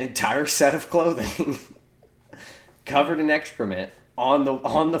an entire set of clothing covered in excrement on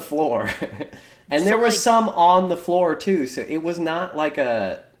the floor, and there So, was like- some on the floor too. So it was not like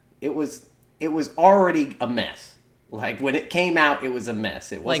it was already a mess. Like when it came out, it was a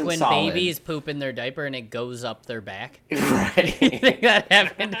mess. It Like wasn't when solid. babies poop in their diaper and it goes up their back. You Right. think that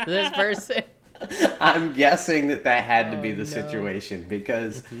happened to this person? I'm guessing that had to be Oh, the no. situation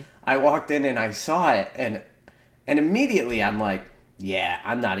because I walked in and I saw it and immediately I'm like, yeah,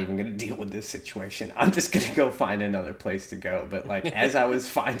 I'm not even going to deal with this situation. I'm just going to go find another place to go. But like as I was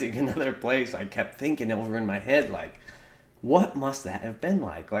finding another place, I kept thinking over in my head like, what must that have been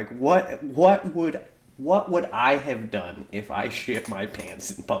like? Like what would I have done if I shit my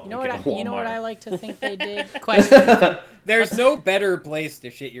pants in public You know what? at a Walmart? You know what I like to think they did. Question. There's no better place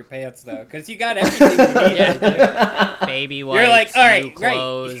to shit your pants though, because you got everything you need. Yeah. Baby wipes, You're like, all right, new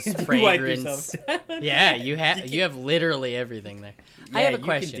clothes, right. You wipe fragrance. yourself. Yeah, you have literally everything there. I Yeah, have a You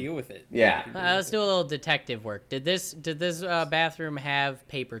question. can deal with it. Yeah. Let's do a little detective work. Did this bathroom have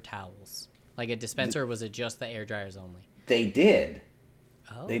paper towels, like a dispenser, or was it just the air dryers only? They did.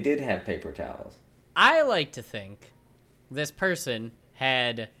 Oh. They did have paper towels. I like to think this person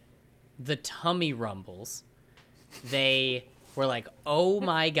had the tummy rumbles. They were like, oh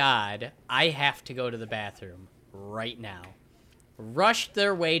my God, I have to go to the bathroom right now. Rushed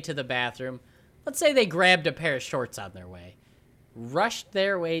their way to the bathroom. Let's say they grabbed a pair of shorts on their way. Rushed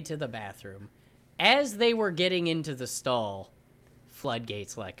their way to the bathroom. As they were getting into the stall,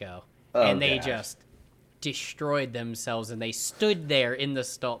 floodgates let go. Oh, and they gosh. just destroyed themselves, and they stood there in the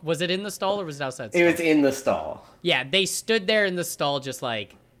stall. Was it in the stall or was it outside the It stall? was in the stall. Yeah, they stood there in the stall just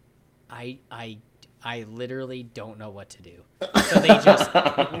like, I I literally don't know what to do. So they just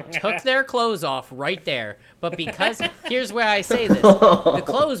took their clothes off right there. But because, here's where I say this. The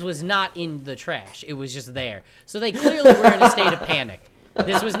clothes was not in the trash. It was just there. So they clearly were in a state of panic.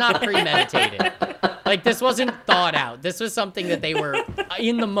 This was not premeditated. Like, this wasn't thought out. This was something that they were,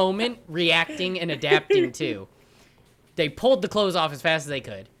 in the moment, reacting and adapting to. They pulled the clothes off as fast as they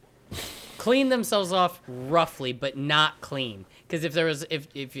could. Cleaned themselves off roughly, but not clean. Because if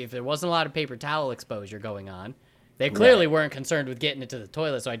there wasn't a lot of paper towel exposure going on, they clearly weren't concerned with getting it to the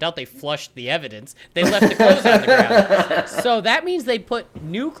toilet. So I doubt they flushed the evidence. They left the clothes on the ground. So that means they put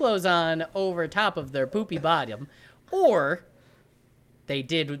new clothes on over top of their poopy bottom, or they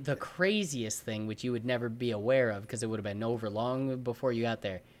did the craziest thing, which you would never be aware of because it would have been over long before you got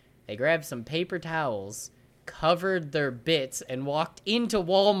there. They grabbed some paper towels, covered their bits, and walked into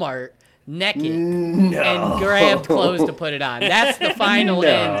Walmart naked and grabbed clothes to put it on. That's the final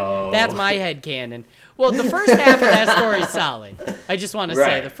end. That's my headcanon. Well, the first half of that story is solid. I just want to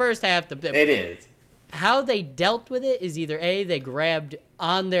say the first half, it is. How they dealt with it is either A, they grabbed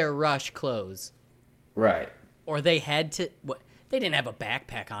on their rush clothes. Right. Or they had to, they didn't have a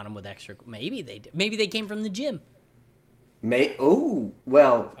backpack on them with extra, maybe they did. Maybe they came from the gym. Yeah,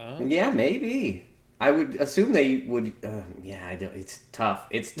 maybe. I would assume they would. I don't. It's tough.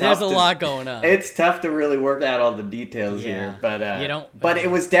 There's a lot going on. It's tough to really work out all the details here, but you don't. But it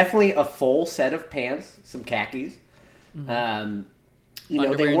was definitely a full set of pants, some khakis, Underwear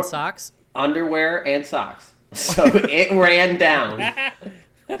and socks. Underwear and socks. So it ran down.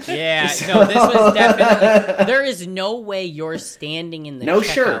 Yeah, no, this was definitely. There is no way you're standing in the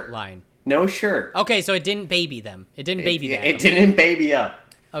checkout line. No shirt. Okay, so it didn't baby them. It didn't baby them. It didn't baby up.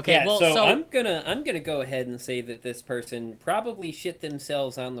 Okay, yeah, well, so I'm gonna go ahead and say that this person probably shit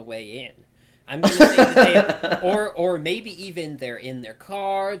themselves on the way in. I'm gonna say that or maybe even they're in their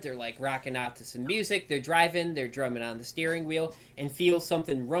car, they're like rocking out to some music, they're driving, they're drumming on the steering wheel, and feel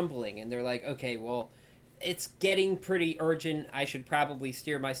something rumbling, and they're like, okay, well, it's getting pretty urgent. I should probably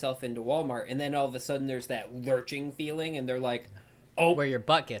steer myself into Walmart, and then all of a sudden there's that lurching feeling, and they're like, oh, where your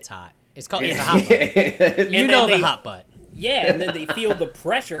butt gets hot. It's called a hot butt. You know the hot butt. Yeah, and then they feel the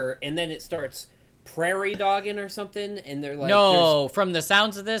pressure, and then it starts prairie dogging or something, and they're like, no, from the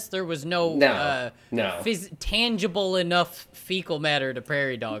sounds of this, there was no tangible enough fecal matter to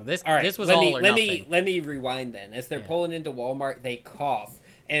prairie dog. This was all or nothing. Let me rewind then. As they're pulling into Walmart, they cough,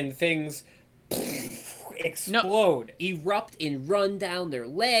 and things explode, erupt, and run down their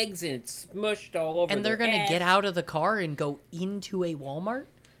legs, and it's smushed all over. And they're gonna get out of the car and go into a Walmart?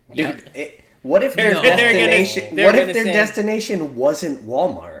 Dude, what if their destination wasn't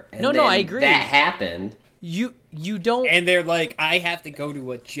Walmart? And no, I agree. That happened. You don't. And they're like, I have to go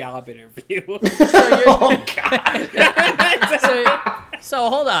to a job interview. Oh God. So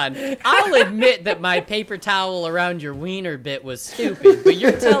hold on. I'll admit that my paper towel around your wiener bit was stupid, but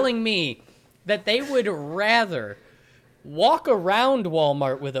you're telling me that they would rather walk around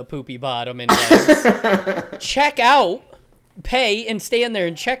Walmart with a poopy bottom and legs, check out, pay, and stand there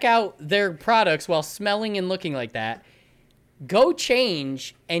and check out their products while smelling and looking like that, go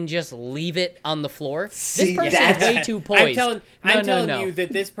change, and just leave it on the floor? See, this person is way too poised. I'm telling you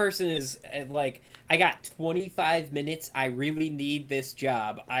that this person is like, I got 25 minutes. I really need this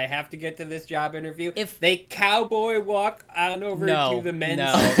job. I have to get to this job interview. If they cowboy walk on over to the men's...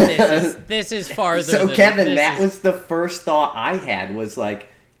 No, this is farther So, than... Kevin, that was the first thought I had, was like,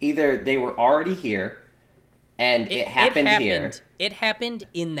 either they were already here, and it happened here. It happened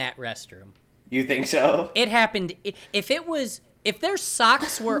in that restroom. You think so? It happened... If their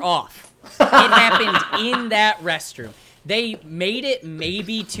socks were off, it happened in that restroom. They made it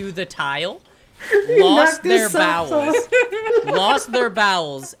maybe to the tile... lost their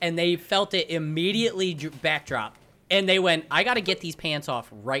bowels, and they felt it immediately backdrop, and they went, I gotta get these pants off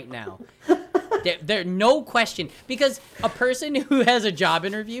right now. There no question, because a person who has a job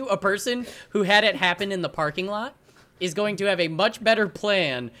interview, a person who had it happen in the parking lot, is going to have a much better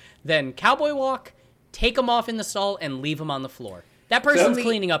plan than cowboy walk, take them off in the stall, and leave them on the floor. That person's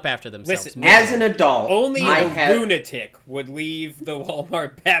cleaning up after themselves. Listen, as an adult, only a lunatic would leave the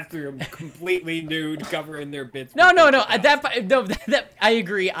Walmart bathroom completely nude, covering their bits. No. That I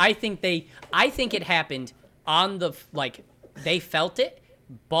agree. I think it happened on the, like, they felt it,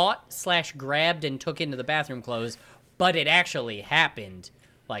 bought/grabbed and took into the bathroom clothes, but it actually happened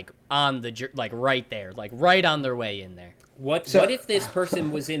like on the, like, right there, like right on their way in there. What if this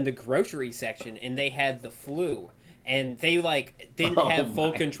person was in the grocery section and they had the flu? And they, like, didn't have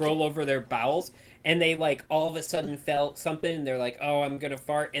full control over their bowels, and they, like, all of a sudden felt something, and they're like, oh, I'm gonna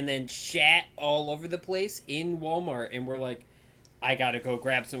fart, and then shat all over the place in Walmart, and we're like, I gotta go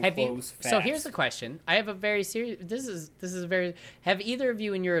grab some Have you? clothes fast. So here's the question. I have a very serious. This is very. Have either of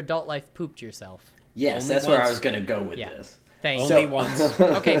you in your adult life pooped yourself? Yes, Only that's where I once. was gonna go with Yeah. this. Thanks. Only once.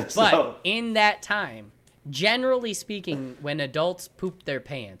 Okay, but So- in that time, generally speaking, when adults poop their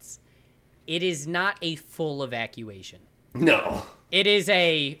pants, it is not a full evacuation. No. It is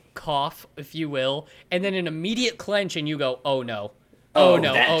a cough, if you will, and then an immediate clench, and you go, "Oh no, Oh, oh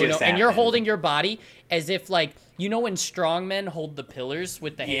no, that oh no," just and you're happened. holding your body as if like you know when strong men hold the pillars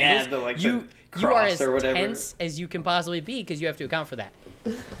with the Yeah, handles. the, like, the you are cross as or whatever. tense as you can possibly be because you have to account for that.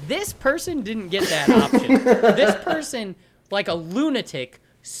 This person didn't get that option. This person, like a lunatic,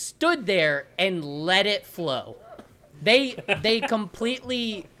 stood there and let it flow. They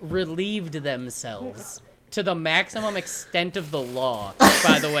completely relieved themselves to the maximum extent of the law.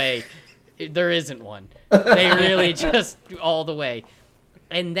 By the way, there isn't one. They really just all the way.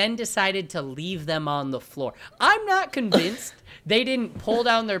 And then decided to leave them on the floor. I'm not convinced they didn't pull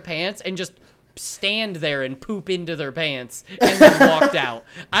down their pants and just stand there and poop into their pants and then walked out.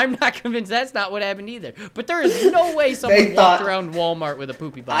 I'm not convinced that's not what happened either. But there is no way someone They walked thought- around Walmart with a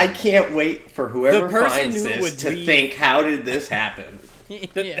poopy I body. can't wait for whoever The person finds who this would to leave- think, how did this happen?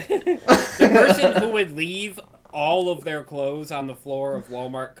 Yeah. The person who would leave all of their clothes on the floor of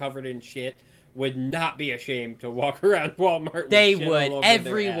Walmart covered in shit would not be ashamed to walk around Walmart with They shit all would. over their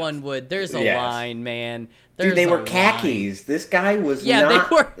Everyone ass. would. There's a Yes. line, man. Dude, There's they a were line. khakis. This guy was Yeah, not.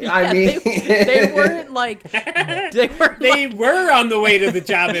 they were. Yeah, I mean, they weren't like. They were. They were on the way to the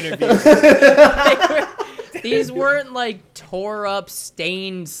job interview. These weren't like tore up,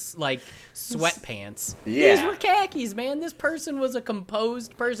 stained like sweatpants. These Yeah. were khakis, man. This person was a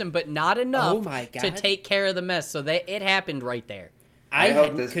composed person, but not enough Oh my to God. take care of the mess. So it happened right there. I hope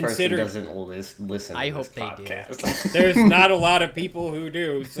hadn't this considered. person doesn't listen. I to hope this they do. podcast. There's not a lot of people who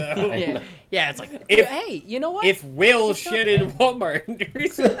do. So Yeah, yeah. It's like, If- hey, you know what? if Will shit in Walmart,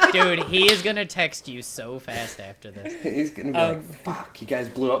 Dude, he is gonna text you so fast after this. He's gonna be like, "Fuck, you guys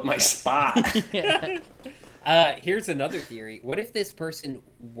blew up my spot." here's another theory. What if this person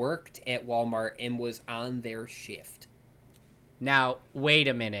worked at Walmart and was on their shift? Now, wait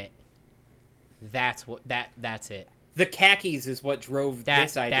a minute. That's it. The khakis is what drove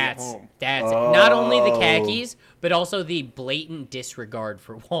this idea home. That's it. Not only the Oh. khakis, but also the blatant disregard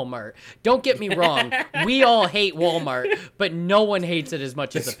for Walmart. Don't get me wrong, we all hate Walmart, but no one hates it as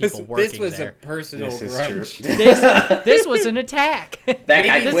much as the people working This was there. a personal This is grudge. true. This was an attack. That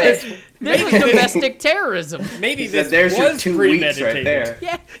guy Maybe quit. This was domestic terrorism. Maybe He said, this "There's your was 2 weeks right premeditated. there."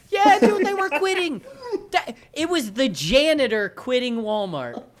 Yeah, dude, they were quitting. It was the janitor quitting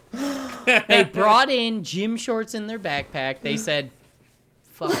Walmart. They brought in gym shorts in their backpack. They said,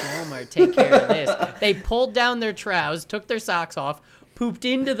 fuck Walmart, take care of this. They pulled down their trousers, took their socks off, pooped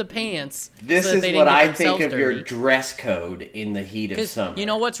into the pants. This so that is they didn't what get I think themselves of your dirty. dress code in the heat of 'Cause summer. you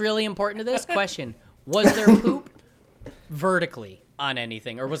know what's really important to this question? Was there poop vertically on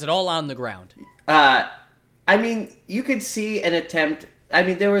anything, or was it all on the ground? I mean, you could see an attempt. I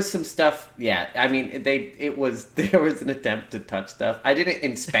mean, there was some stuff. Yeah, I mean, there was an attempt to touch stuff. I didn't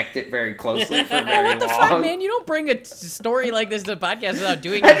inspect it very closely for very What the long. fuck, man? You don't bring a story like this to the podcast without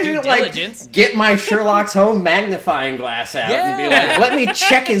doing I your due didn't like diligence. get my Sherlock's Holmes magnifying glass out and be Yeah. like, let me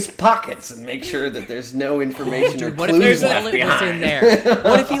check his pockets and make sure that there's no information or What if clues his left wallet was behind. in there?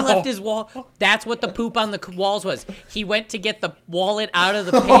 What if he left his wall? That's what the poop on the walls was. He went to get the wallet out of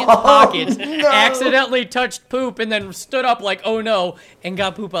the pants pockets, no. accidentally touched poop, and then stood up like, oh no, and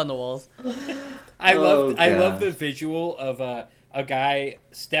got poop on the walls. I Oh, love God. the visual of a guy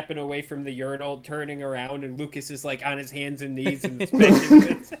stepping away from the urinal, turning around, and Lucas is like on his hands and knees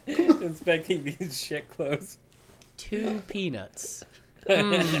inspecting these shit clothes. 2 peanuts. What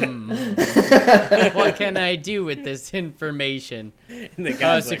can I do with this information? And the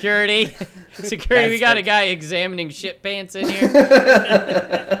guy's like, Security, security. We That's got the- a guy examining shit pants in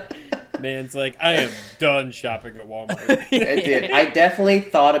here. man's like, I am done shopping at Walmart. It did. I definitely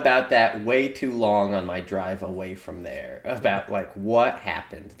thought about that way too long on my drive away from there. About like what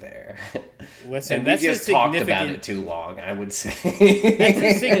happened there. Listen, And we that's just a talked about significant. it too long, I would say. That's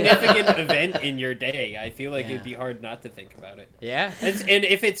a significant event in your day. I feel like it'd be hard not to think about it. Yeah, And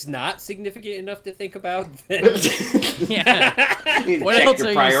if it's not significant enough to think about, then yeah. You need to What check else your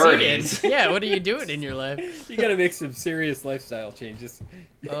are priorities. you seeing? Yeah, what are you doing in your life? you gotta make some serious lifestyle changes.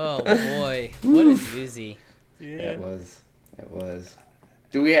 Oh boy, what a doozy. It was.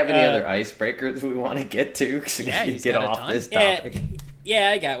 Do we have any other icebreakers we want to get to? So Yeah, we can he's get got a off ton. this Yeah, topic. yeah,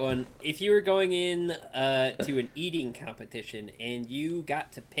 I got one. If you were going in to an eating competition and you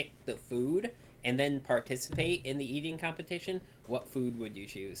got to pick the food and then participate in the eating competition, what food would you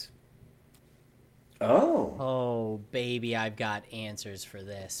choose? Oh. Oh, baby, I've got answers for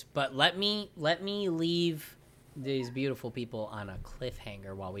this. But let me leave these beautiful people on a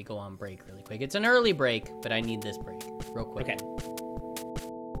cliffhanger while we go on break really quick. It's an early break, but I need this break real quick. Okay.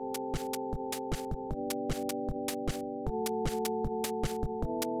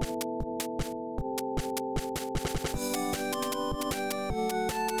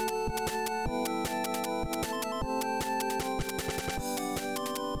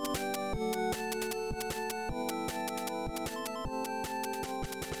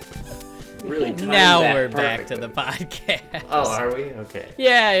 Really timed Now that we're back to the perfectly. podcast. Oh, are we? Okay.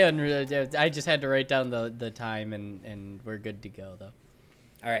 Yeah, I just had to write down the time and we're good to go though.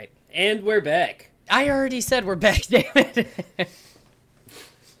 All right, and we're back. I already said we're back, damn it.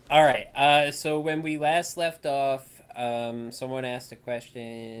 All right. So when we last left off, someone asked a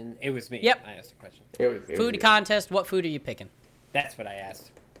question. It was me. Yep. I asked a question. Food contest, what food are you picking? That's what I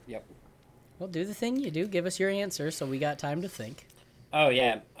asked. Yep. Well, do the thing you do. Give us your answer so we got time to think. Oh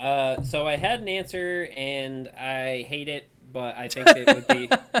yeah. So I had an answer and I hate it, but I think it would be.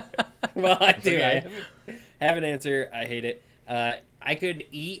 Well, I do. Okay. I have an answer. I hate it. I could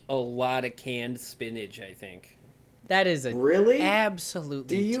eat a lot of canned spinach, I think. That is a Really?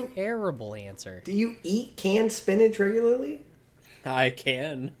 absolutely Do you- terrible answer. Do you eat canned spinach regularly? I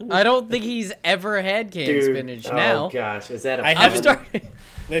can. I don't think he's ever had canned spinach now. Oh gosh, is that a I I've haven't- started.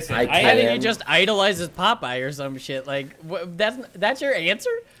 Listen, I I I think can. he just idolizes Popeye or some shit. Like that's your answer?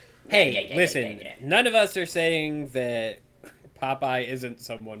 Hey, listen, none of us are saying that Popeye isn't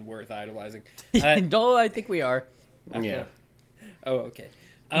someone worth idolizing. No, I think we are. Yeah. Oh, okay.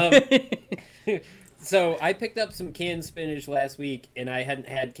 So I picked up some canned spinach last week, and I hadn't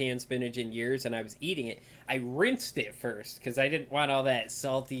had canned spinach in years, and I was eating it. I rinsed it first because I didn't want all that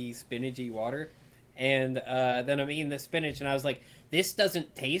salty, spinachy water. And then I'm eating the spinach, and I was like, this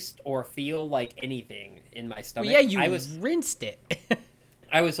doesn't taste or feel like anything in my Well, stomach. yeah, you I was rinsed it.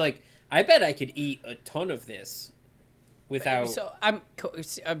 I was like, I bet I could eat a ton of this without. So I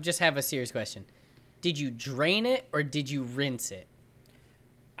just have a serious question. Did you drain it or did you rinse it?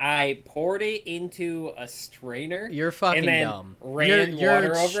 I poured it into a strainer. You're fucking and then dumb. Ran you're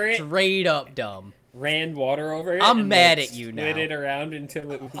water over it. Straight up dumb. Ran water over it. I'm and mad then at you split now. it around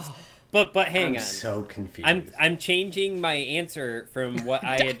until it was. But hang I'm on. so confused. I'm changing my answer from what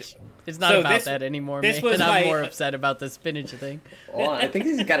I had. It's not So about this- that anymore, this man. was I'm my- more upset about the spinach thing. Well, I think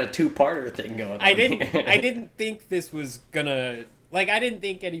he's got a two-parter thing going on. I didn't. here. I didn't think this was gonna. Like, I didn't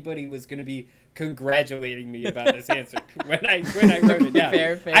think anybody was gonna be congratulating me about this answer when I wrote it down.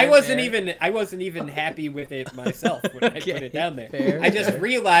 Fair, I wasn't fair. even happy with it myself when I put Okay, it down there. fair, I just fair.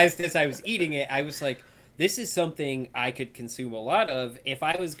 realized as I was eating it, I was like, this is something I could consume a lot of if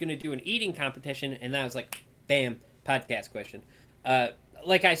I was gonna do an eating competition. And I was like, bam, podcast question.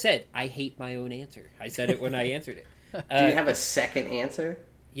 Like I said, I hate my own answer. I said it when I answered it. Do you have a second answer?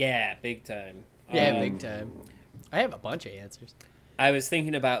 Yeah, big time. Yeah, Um, big time. I have a bunch of answers. I was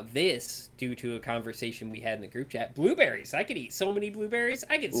thinking about this due to a conversation we had in the group chat. Blueberries. I could eat so many blueberries.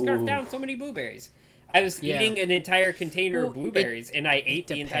 I could scarf Ooh. down so many blueberries. I was Yeah. eating an entire container Well, of blueberries, and I ate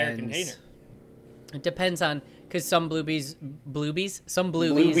the entire depends. container. It depends on because some some bluebies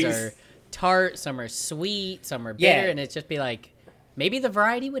Bluebies. are tart, some are sweet, some are bitter, Yeah. and it's just be like maybe the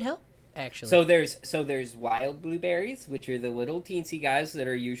variety would help. Actually, So there's wild blueberries, which are the little teensy guys that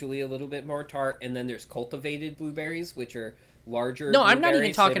are usually a little bit more tart, and then there's cultivated blueberries, which are larger. no, I'm not even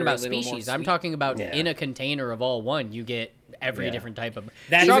blueberries talking that are a about little more species. I'm sweet. talking about Yeah. in a container of all one. You get every Yeah. different type of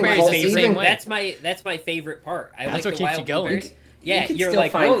That's strawberries my is the favorite. same way. That's my favorite part. I That's like what the keeps you wild going. blueberries. Yeah, You can you're still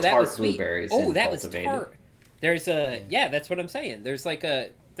like, find oh, that was tart sweet. blueberries Oh, in that was cultivated. tart. There's a that's what I'm saying. There's like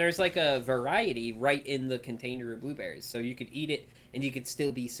a variety right in the container of blueberries, so you could eat it and you could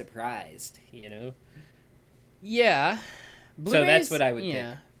still be surprised. You know. Yeah. So that's what I would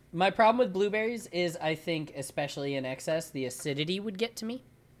Yeah. pick. My problem with blueberries is I think, especially in excess, the acidity would get to me.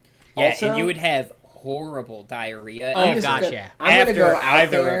 Yeah, Also- and you would have horrible diarrhea. Oh, I'm just gosh, gonna- yeah. I'm gonna after go out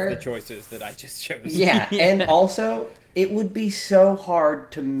either there. of the choices that I just chose. Yeah, and also it would be so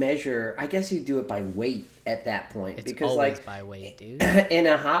hard to measure. I guess you do it by weight at that point It's because, always like, by weight, dude. in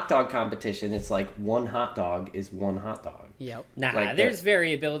a hot dog competition, it's like one hot dog is one hot dog. Yep. Nah, Like there's that.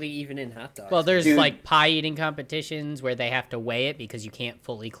 variability even in hot dogs. Well, there's Dude. like pie eating competitions where they have to weigh it because you can't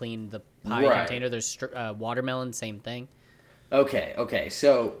fully clean the pie Right. container. There's watermelon, same thing. Okay,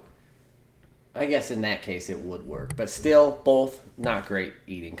 so I guess in that case it would work, but still, both not great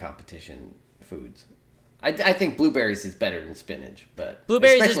eating competition foods. I think blueberries is better than spinach, but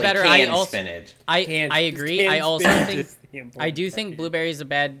Blueberries is especially better. I canned also- spinach. Canned- I agree. canned I also spinach think is the important I do part. think blueberry is a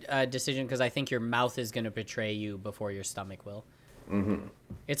bad decision because I think your mouth is going to betray you before your stomach will.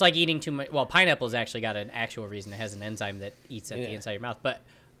 It's like eating too much. Well, pineapple's actually got an actual reason. It has an enzyme that eats at the inside of your mouth. But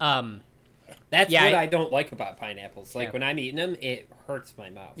That's Yeah, what I- I don't like about pineapples. Like Yeah. when I'm eating them, it hurts my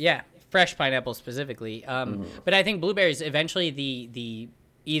mouth. yeah, fresh pineapple specifically. But I think blueberries eventually the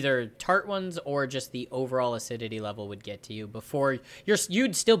either tart ones or just the overall acidity level would get to you before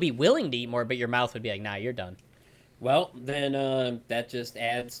you'd still be willing to eat more, but your mouth would be like, nah, you're done. Well, then that just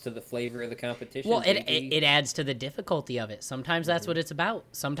adds to the flavor of the competition. Well, JD. it adds to the difficulty of it. Sometimes that's what it's about.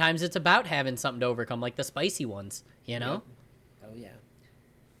 Sometimes it's about having something to overcome, like the spicy ones. You know. Oh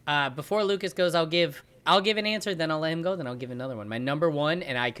yeah. Before Lucas goes, I'll give an answer, then I'll let him go, then I'll give another one. My number one,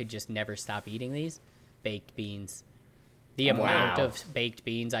 and I could just never stop eating these, baked beans. The amount Wow. of baked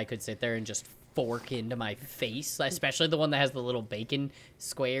beans I could sit there and just fork into my face, especially the one that has the little bacon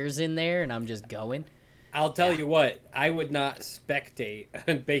squares in there, and I'm just going. I'll tell you what, I would not spectate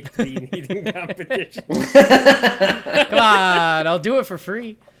a baked bean eating competition. Come on, I'll do it for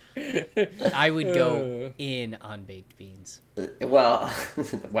free. I would go in on baked beans. Well,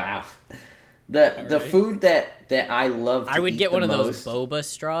 wow. The right. food that I love to I would eat get the one of those most- boba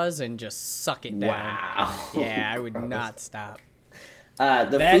straws and just suck it down. Wow. Yeah, I would not stop. The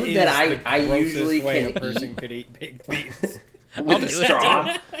That food is that the I grossest usually way a can person eat could eat baked beans. with a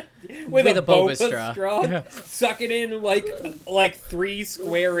straw. With a boba boba straw. straw, suck it in like 3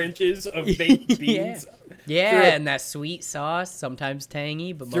 square inches of baked beans Yeah, Through a- and that sweet sauce, sometimes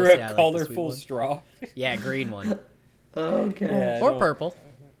tangy, but through mostly a I like the sweet colorful one. straw. Yeah, green one. Okay. Yeah, Or no, purple.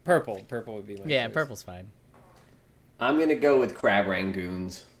 Purple would be my Yeah, choice. purple's fine. I'm gonna go with crab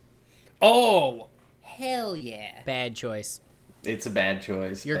rangoons. Oh, hell yeah! Bad choice. It's a bad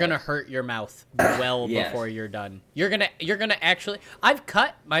choice. You're but- gonna hurt your mouth well Yes. before you're done. You're gonna actually. I've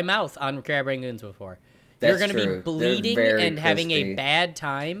cut my mouth on crab rangoons before. You're That's gonna true. be They're bleeding very and having a crispy. bad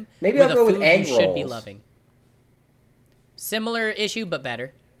time. Maybe with I'll a go with food egg you should be rolls. loving. Similar issue, but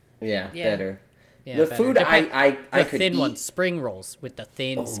better. Yeah, Yeah. better. Yeah, The better. food Depend- I the could thin eat. ones, spring rolls with the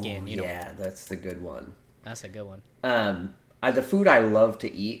thin Oh, skin. You know, yeah, that's the good one. that's a good one. The food I love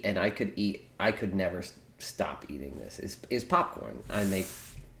to eat, and I could never stop eating this. Is popcorn. I make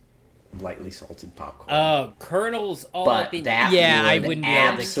lightly salted popcorn. Kernels all up but in that Yeah, I would wouldn't be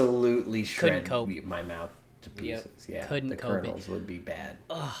able to- absolutely shred cope. my mouth to Yep. pieces. Yeah, Couldn't the cope it. kernels would be bad.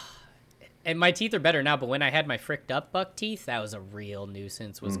 And my teeth are better now, but when I had my fricked up buck teeth, that was a real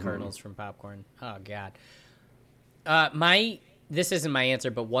nuisance. Was Mm-hmm. kernels from popcorn? Oh god. This isn't my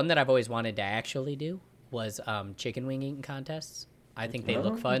answer, but one that I've always wanted to actually do was chicken wing eating contests. I think they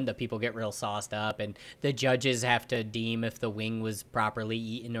look fun. The people get real sauced up, and the judges have to deem if the wing was properly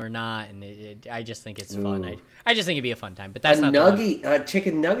eaten or not. And I just think it's fun. Ooh. I just think it'd be a fun time. But that's A not the one. nugget,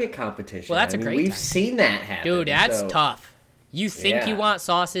 chicken nugget competition. Well, that's I a mean, great We've time. seen that happen, Dude, that's so- tough. You think you Yeah. want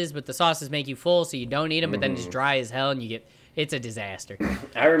sauces, but the sauces make you full, so you don't eat them. But then Mm-hmm. it's dry as hell, and it's a disaster.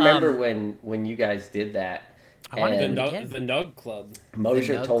 I remember when you guys did that. I wanted the to and do it Nug, again. the Nug Club.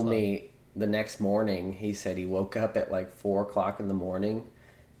 Mosher Nug told Club. me the next morning, he said he woke up at like 4 o'clock in the morning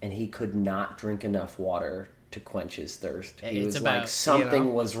and he could not drink enough water to quench his thirst. He It's was about, like, something you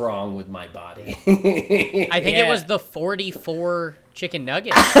know. was wrong with my body. I think it Yeah. was the 44 chicken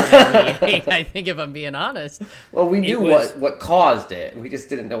nuggets that we ate, I think, if I'm being honest. Well, we knew was- what caused it. We just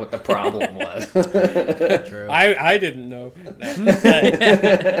didn't know what the problem was. True. I didn't know.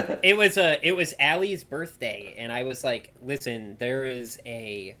 That. it was Allie's birthday, and I was like, "Listen, there is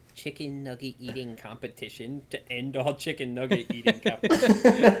a chicken nugget eating competition to end all chicken nugget eating competition,"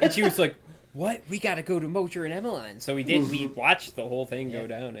 and she was like, "What? We got to go to Mosher and Emmeline." So we did. We watched the whole thing go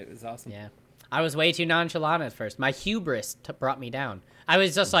down. It was awesome. Yeah. I was way too nonchalant at first. My hubris brought me down. I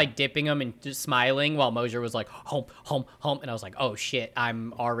was just like dipping them and just smiling while Mosher was like, home, home, home. And I was like, oh shit,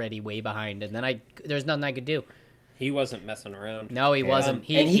 I'm already way behind. And then there's nothing I could do. He wasn't messing around. No, he wasn't.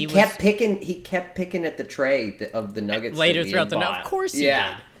 and he was kept picking. He kept picking at the tray of the nuggets later that we throughout had the night. bought. Of course he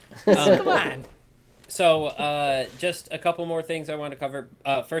Yeah. did. Come on. So, just a couple more things I want to cover.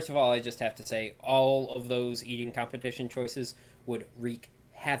 First of all, I just have to say, all of those eating competition choices would wreak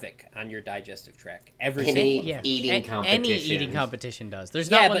havoc on your digestive tract. Every single Any one. Yeah. eating Any competition. eating competition does. There's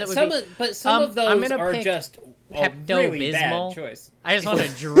Yeah, not one but that some would be... of, but some of I'm those gonna are pick just a really bad Pepto-Bismol. choice. I just want to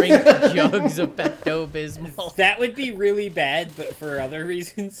drink jugs of Pepto-Bismol. That would be really bad, but for other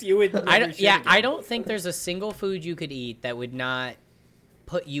reasons, you would. Never I don't, shit yeah, again. I don't think there's a single food you could eat that would not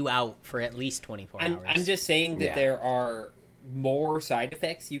put you out for at least 24 hours. I'm just saying that Yeah. there are more side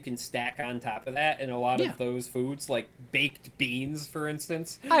effects you can stack on top of that, and a lot Yeah. of those foods, like baked beans, for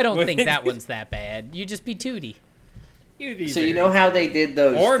instance. I don't would- think that one's that bad. You just be tooty. You'd be So you very- know how they did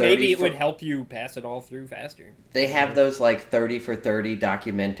those? or 30 maybe it for- would help you pass it all through faster. They have those like 30 for 30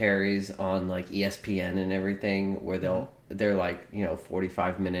 documentaries on like ESPN and everything where they're like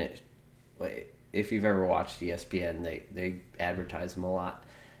 45-minute. If you've ever watched ESPN, they advertise them a lot.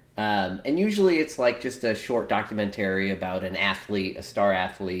 And usually it's like just a short documentary about an athlete, a star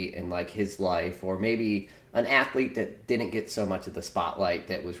athlete, and like his life, or maybe an athlete that didn't get so much of the spotlight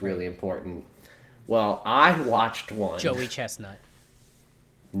that was really important. Well, I watched one. Joey Chestnut,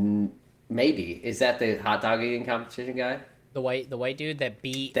 Maybe. Is that the hot dog eating competition guy? the white dude that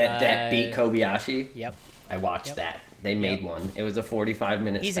beat That beat Kobayashi? Yep. I watched that. They made one. It was a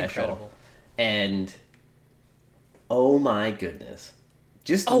 45-minute He's special. incredible. And oh my goodness.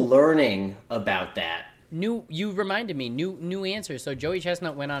 Just learning about that. You reminded me, new answer. So Joey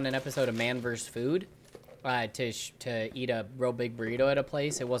Chestnut went on an episode of Man vs. Food to eat a real big burrito at a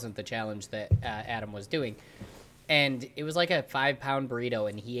place. It wasn't the challenge that Adam was doing. And it was like a 5-pound burrito,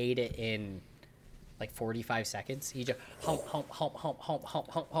 and he ate it in like 45 seconds. He just hump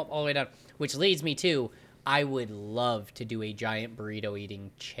all the way down. Which leads me to, I would love to do a giant burrito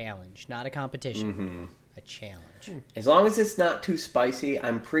eating challenge. Not a competition, a challenge. As long as it's not too spicy,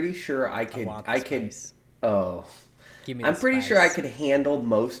 I'm pretty sure I could. want the I could. spice. Oh, Give me I'm the pretty sure I spice. could handle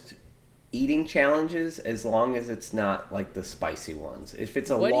most eating challenges as long as it's not like the spicy ones. If it's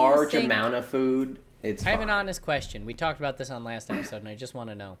a What do you large think- amount of food, it's I have fine. an honest question. We talked about this on last episode, and I just want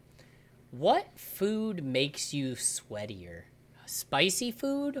to know. What food makes you sweatier? Spicy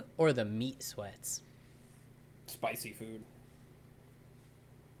food or the meat sweats? Spicy food.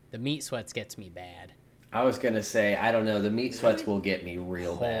 The meat sweats gets me bad. I was gonna say I don't know. The meat sweats will get me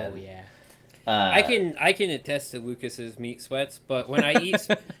real bad. Oh, yeah. I can attest to Lucas's meat sweats, but when I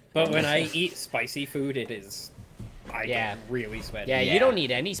eat spicy food, I Yeah. get really sweaty. Yeah, Yeah. you don't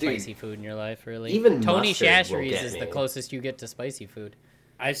need any Dude, spicy food in your life, really. even Tony mustard will Chachere's get is the me. closest you get to spicy food.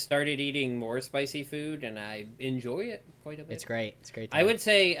 I started eating more spicy food, and I enjoy it quite a bit. It's great. It's great. I would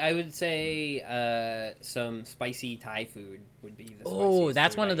say some spicy Thai food would be the Oh, spiciest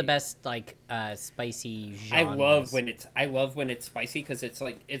that's food one I of the eat. best spicy I genres. love when it's spicy because it's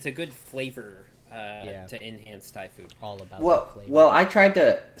a good flavor Yeah. to enhance Thai food. all about Well, the flavor. well, I tried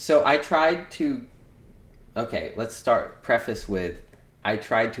to. Okay, let's start. Preface with, I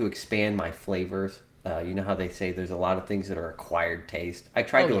tried to expand my flavors. You know how they say there's a lot of things that are acquired taste. I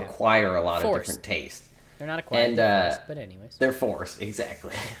tried Oh, to yeah. acquire a lot Forced. of different tastes. They're not acquired, and, they're forced, but anyways. They're forced,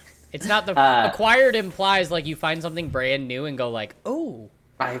 exactly. It's not the Uh, acquired implies like you find something brand new and go like, oh,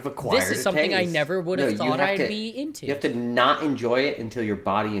 I've acquired. this is a something I taste. never would have you thought have I'd to- be into. You have to not enjoy it until your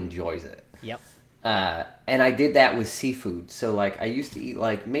body enjoys it. Yep. And I did that with seafood. So like I used to eat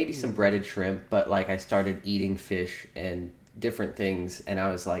like maybe some breaded shrimp, but like I started eating fish and different things, and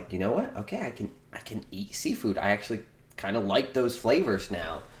I was like, you know what? Okay, I can eat seafood. I actually kind of like those flavors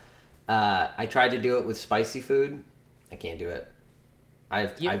now. I tried to do it with spicy food. I can't do it.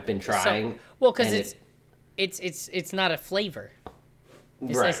 I've been trying. Well, because and it's not a flavor.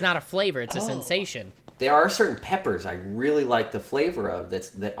 It's Right. not a flavor. It's a Oh. sensation. There are certain peppers I really like the flavor of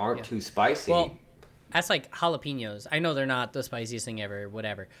that aren't too spicy. Well, that's like jalapenos. I know they're not the spiciest thing ever,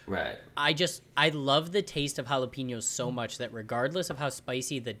 whatever. right. I love the taste of jalapenos so much that regardless of how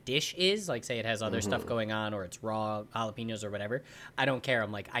spicy the dish is, like say it has other stuff going on or it's raw jalapenos or whatever, I don't care.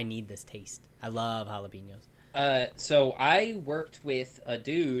 I'm like, I need this taste. I love jalapenos. So I worked with a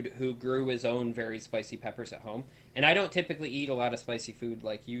dude who grew his own very spicy peppers at home, and I don't typically eat a lot of spicy food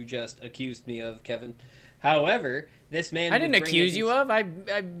like you just accused me of, Kevin. However, this man I didn't would bring accuse in you these- of.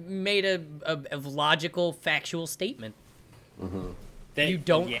 I made a logical, factual statement. that- You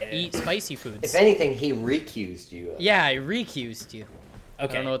don't yeah. eat spicy foods. If anything, he recused you. Yeah, I recused you.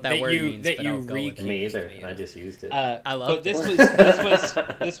 Okay, don't know what that word means, That but you I'll go with it. recused Me either. me. I just used it. I love But this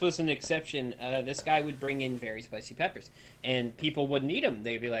this. was an exception. This guy would bring in very spicy peppers, and people wouldn't eat them.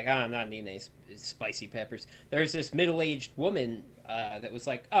 They'd be like, "Oh, I'm not eating these spicy peppers." There's this middle-aged woman that was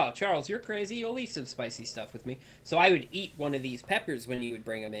like, "Oh, Charles, you're crazy. You'll eat some spicy stuff with me." So I would eat one of these peppers when he would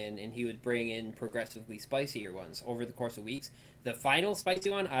bring them in, and he would bring in progressively spicier ones over the course of weeks. The final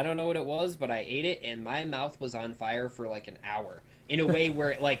spicy one, I don't know what it was, but I ate it, and my mouth was on fire for like an hour in a way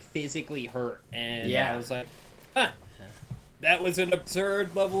where it like physically hurt, and Yeah. I was like, "Huh." That was an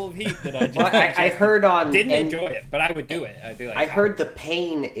absurd level of heat that I just, Well, I heard on didn't and enjoy it, but I would do it. I'd be like, I heard the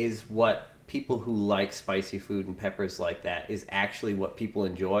pain is what people who like spicy food and peppers like that is actually what people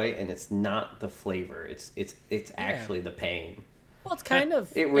enjoy, and it's not the flavor. It's actually the pain. Well, it's kind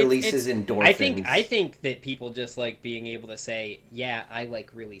of. It releases endorphins. I think that people just like being able to say, yeah, I like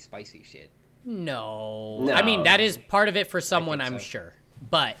really spicy shit. No. No. I mean, that is part of it for someone, think I'm so. sure.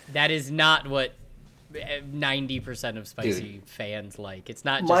 But that is not what 90% of spicy Dude. fans like. It's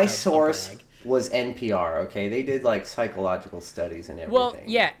not just my a source brag. was NPR. Okay, they did like psychological studies and everything. Well,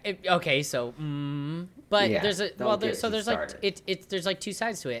 yeah. Okay, so, but Yeah, there's a don't get so me there's like started. there's like two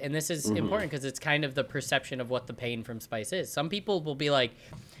sides to it, and this is important because it's kind of the perception of what the pain from spice is. Some people will be like,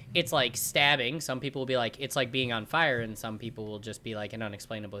 it's like stabbing. Some people will be like, it's like being on fire, and some people will just be like an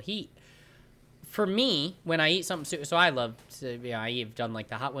unexplainable heat. For me, when I eat something, so I love, I've done like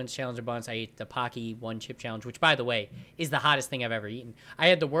the Hot Ones Challenge a bunch. I ate the Pocky One Chip Challenge, which, by the way, is the hottest thing I've ever eaten. I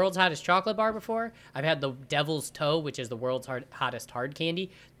had the world's hottest chocolate bar before. I've had the Devil's Toe, which is the world's hottest hard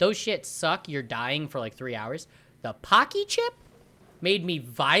candy. Those shit suck. You're dying for like 3 hours. The Pocky Chip made me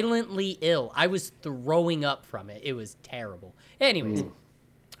violently ill. I was throwing up from it. It was terrible. Anyways,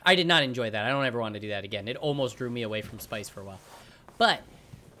 I did not enjoy that. I don't ever want to do that again. It almost drew me away from spice for a while. But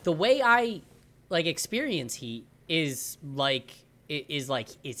the way I like experience heat is literal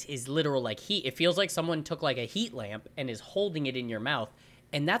like heat. It feels like someone took like a heat lamp and is holding it in your mouth,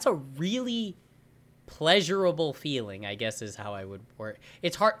 and that's a really pleasurable feeling, I guess is how I would word.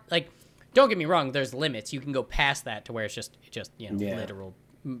 It's hard, like, don't get me wrong, there's limits. You can go past that to where it's just literal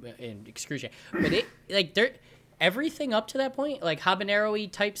and excruciating. But it like everything up to that point, like habanero-y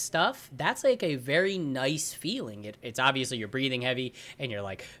type stuff, that's like a very nice feeling. It's obviously you're breathing heavy and you're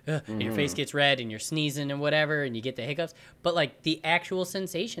like, and your face gets red and you're sneezing and whatever and you get the hiccups. But like the actual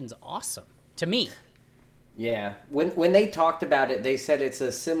sensation's awesome to me. Yeah, when they talked about it, they said it's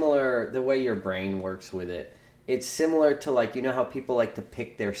a similar, the way your brain works with it. It's similar to like, you know how people like to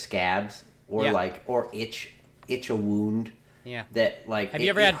pick their scabs or or itch a wound. Yeah. That like have you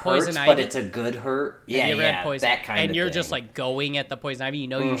ever had poison hurts, ivy? But it's a good hurt. Have you ever had poison? That kind and of you're thing. just like going at the poison ivy. You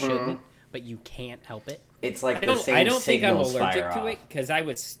know you shouldn't, but you can't help it. It's like I don't think I'm signals allergic fire to off. it because I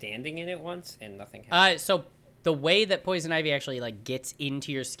was standing in it once and nothing happened. So the way that poison ivy actually like gets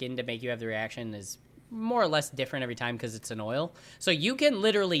into your skin to make you have the reaction is more or less different every time because it's an oil. So you can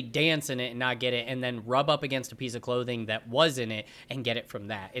literally dance in it and not get it, and then rub up against a piece of clothing that was in it and get it from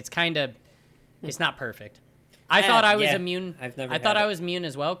that. It's kind of, it's not perfect. I thought I was immune. I thought I was immune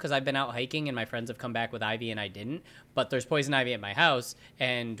as well because I've been out hiking and my friends have come back with ivy and I didn't. But there's poison ivy at my house,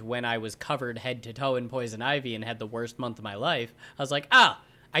 and when I was covered head to toe in poison ivy and had the worst month of my life, I was like, I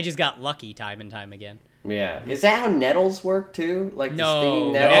just got lucky time and time again. Yeah. Is that how nettles work too? Like the No,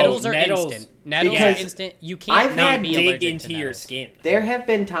 stinging nettles are Nettles- instant. Nettles Because are instant. You can't I've not had be dig allergic into to your nettles. skin. There have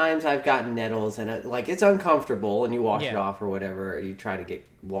been times I've gotten nettles and it's uncomfortable and you wash it Yeah. off or whatever. Or you try to get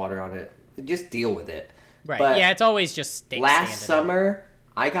water on it. Just deal with it. Right. But yeah, it's always just sticks. last summer,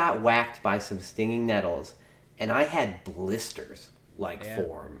 I got whacked by some stinging nettles, and I had blisters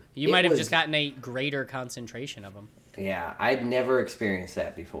form. You might have just gotten a greater concentration of them. Yeah, I'd never experienced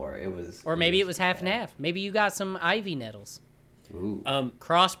that before. It was, Or maybe it was half and half. Maybe you got some ivy nettles. Ooh.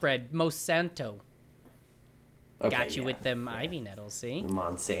 Crossbred, Monsanto. Okay, Got you yeah. with them ivy nettles, see?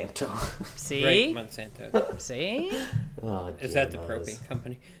 Monsanto. See? Right, Monsanto. See? Oh, Is that the GMOs. propane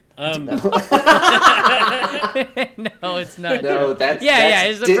company? No, it's not. No, that's Yeah,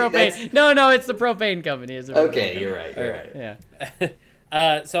 it's the propane. that's- No, it's the propane company. It's the propane Okay, company. you're right. You're right.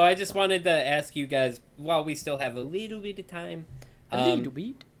 Yeah. So I just wanted to ask you guys, while we still have a little bit of time. A little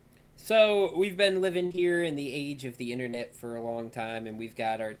bit. So we've been living here in the age of the internet for a long time, and we've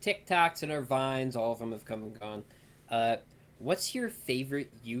got our TikToks and our Vines. All of them have come and gone. What's your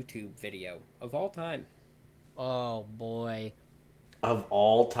favorite YouTube video of all time? Oh, boy. Of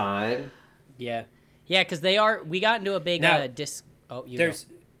all time. Yeah. Yeah, because we got into a big Now, disc. Oh, you There's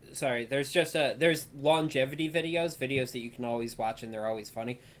there's longevity videos that you can always watch and they're always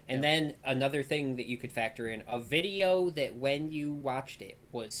funny. And then another thing that you could factor in, a video that when you watched it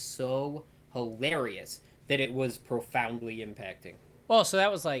was so hilarious that it was profoundly impacting. Well, so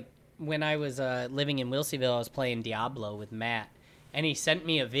that was like when I was living in Wilseyville, I was playing Diablo with Matt, and he sent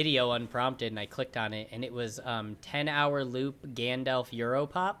me a video unprompted, and I clicked on it, and it was 10-hour loop Gandalf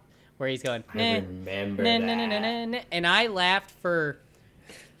Europop, where he's going, I remember nah, that. nah, nah, nah, nah, nah, and I laughed for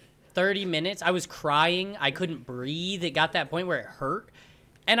 30 minutes. I was crying. I couldn't breathe. It got that point where it hurt.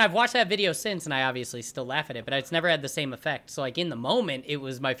 And I've watched that video since, and I obviously still laugh at it, but it's never had the same effect. So, like, in the moment, it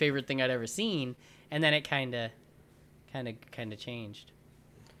was my favorite thing I'd ever seen, and then it kind of changed.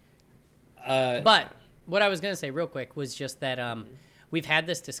 But what I was going to say real quick was just that we've had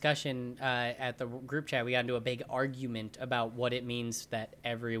this discussion at the group chat. We got into a big argument about what it means that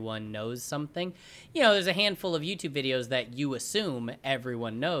everyone knows something. You know, there's a handful of YouTube videos that you assume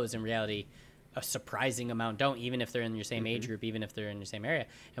everyone knows. In reality, a surprising amount don't, even if they're in your same age group, even if they're in your same area.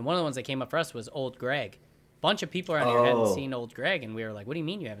 And one of the ones that came up for us was Old Greg. A bunch of people around here hadn't seen Old Greg, and we were like, what do you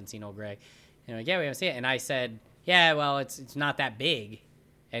mean you haven't seen Old Greg? And they're like, yeah, we haven't seen it. And I said, yeah, well, it's not that big.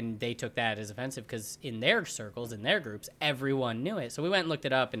 And they took that as offensive because in their circles, in their groups, everyone knew it. So we went and looked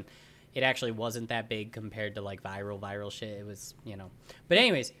it up, and it actually wasn't that big compared to like viral shit. It was, But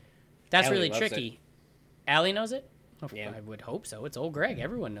anyways, that's Allie really loves tricky. Allie knows it? Yeah. I would hope so. It's old Greg.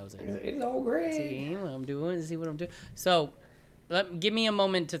 Everyone knows it. It's all great. See what I'm doing. See what I'm doing. So, give me a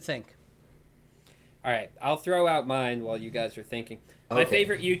moment to think. All right, I'll throw out mine while you guys are thinking. My Okay.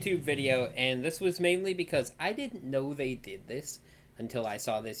 favorite YouTube video, and this was mainly because I didn't know they did this until I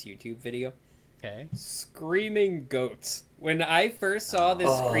saw this YouTube video. Okay. Screaming goats. When I first saw the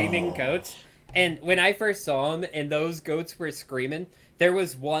screaming goats, and when I first saw them and those goats were screaming, there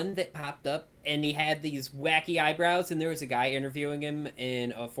was one that popped up and he had these wacky eyebrows, and there was a guy interviewing him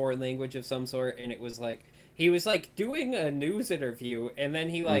in a foreign language of some sort, and it was like he was like doing a news interview, and then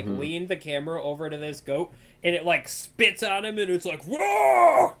he like leaned the camera over to this goat, and it like spits on him, and it's like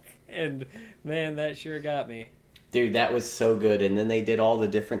whoa! And man, that sure got me. Dude, that was so good. And then they did all the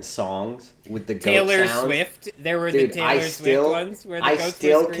different songs with the goat Taylor sounds. Swift. There were Dude, the Taylor Swift ones where the I goats were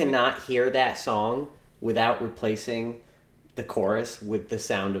still screaming. cannot hear that song without replacing the chorus with the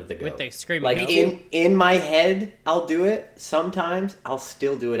sound of the goat. With the screaming like goat? in my head, I'll do it. Sometimes I'll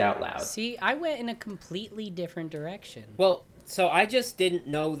still do it out loud. See, I went in a completely different direction. Well, so I just didn't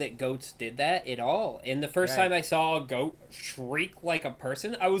know that goats did that at all. And the first Right. time I saw a goat shriek like a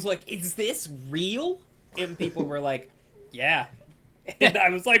person, I was like, is this real? And people were like, yeah. And I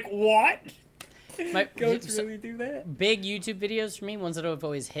was like, what? My, Goats so- really do that? Big YouTube videos for me, ones that have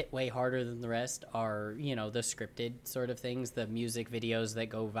always hit way harder than the rest, are, the scripted sort of things, the music videos that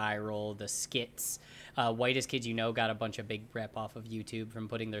go viral, the skits. Whitest Kids You Know got a bunch of big rep off of YouTube from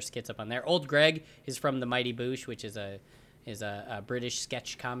putting their skits up on there. Old Greg is from The Mighty Boosh, which is a British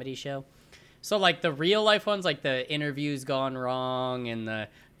sketch comedy show. So, like, the real life ones, like the interviews gone wrong and the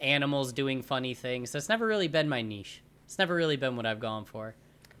animals doing funny things, that's never really been my niche. It's never really been what I've gone for.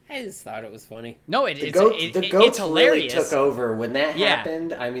 I just thought it was funny. No, The goats it's really hilarious. took over when that Yeah.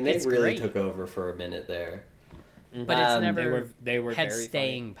 happened. I mean, they It's really great. took over for a minute there. But it's Um, never They were had very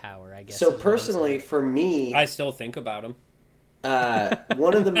staying power, I guess. So is what I'm personally, saying. for me, funny. I still think about them.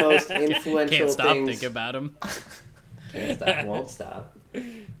 one of the most influential Can't stop things. thinking about him. Can't stop, won't stop.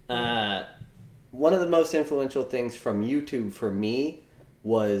 One of the most influential things from YouTube for me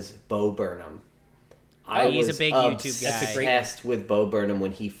was Bo Burnham. I he's a was big YouTube guy. That's a great obsessed with Bo Burnham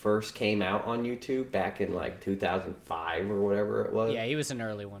when he first came out on YouTube back in like 2005 or whatever it was. Yeah, he was an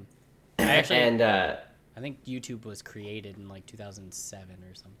early one. I actually, And I think YouTube was created in like 2007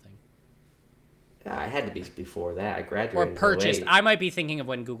 or something, I had to be before that. I graduated. or in purchased. 08. I might be thinking of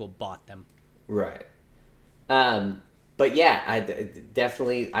when Google bought them. Right. But yeah,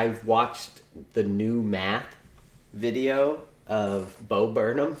 definitely I've watched the new math video of Bo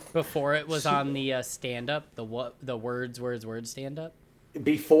Burnham Before it was on the stand-up, the words stand-up.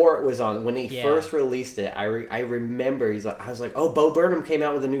 before it was on when he Yeah. first released it. I remember I was like, oh, Bo Burnham came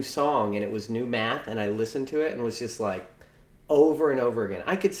out with a new song and it was new math, and I listened to it and was just like over and over again.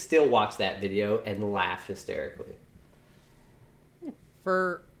 I could still watch that video and laugh hysterically.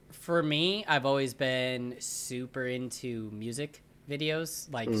 For me, I've always been super into music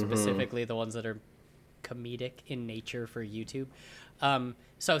videos, like specifically the ones that are comedic in nature for YouTube.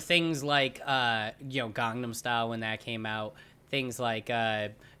 So things like Gangnam Style when that came out, things like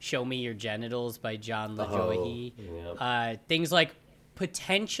Show Me Your Genitals by John LaJoie, yep. things like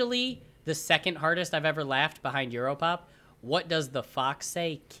potentially the second hardest I've ever laughed behind Europop. What Does the Fox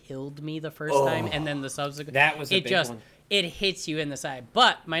Say killed me the first time, and then the subsequent. That was a big one. It hits you in the side.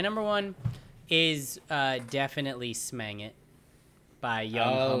 But my number one is definitely Smang It by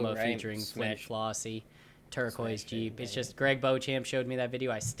Young Homo right. featuring Flint Smash. Flossie. Turquoise Smash it, Jeep. It's man. just Greg Beauchamp showed me that video.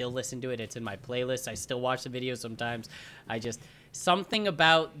 I still listen to it. It's in my playlist. I still watch the video sometimes. Something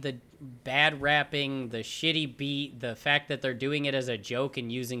about the bad rapping, the shitty beat, the fact that they're doing it as a joke and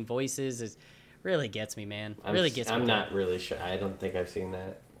using voices is really gets me, man. Really gets me. I'm not really sure. I don't think I've seen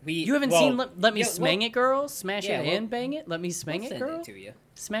that. You haven't seen Let Me Smang It, Girl? Smash yeah, it well- and bang it? Let me smang I'll it, send girl? it to you.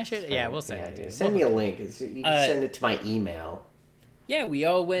 Smash it? Yeah, we'll send Yeah, it to you. send me a link. You can send it to my email. Yeah, we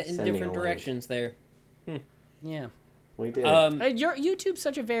all went in Send me different a link. directions there. Yeah. We did. Your YouTube's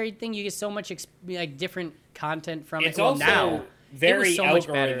such a varied thing. You get so much different content from It's it. Well, also now very so much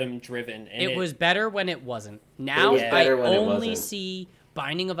better. algorithm driven. And It was better when it wasn't. Now was I better when it only wasn't. see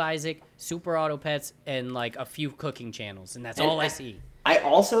Binding of Isaac, Super Auto Pets, and like a few cooking channels, and that's And all I see. I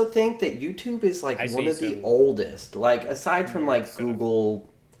also think that YouTube is like I one see of the some- oldest, like aside from like sort of. Google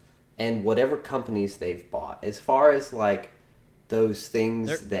and whatever companies they've bought, as far as like those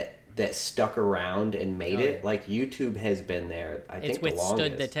things that stuck around and made Oh, it, yeah. like YouTube has been there. I It's think the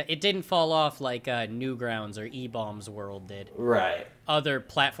withstood longest. it didn't fall off like Newgrounds or eBaum's World did. Right. Other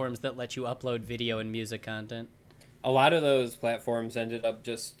platforms that let you upload video and music content. A lot of those platforms ended up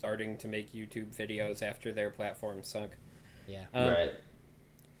just starting to make YouTube videos after their platform sunk. Yeah. Right.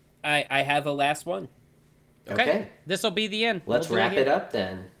 I have a last one. Okay. This will be the end. Let's We'll do wrap here. it up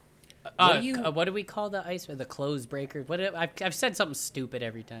then. What do we call the ice or the close breaker? I've said something stupid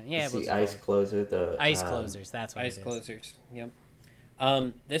every time. Yeah, It's what's the it ice called? closer. The Ice closers. That's what Ice it is. closers. Yep.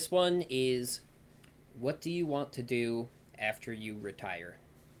 This one is, what do you want to do after you retire?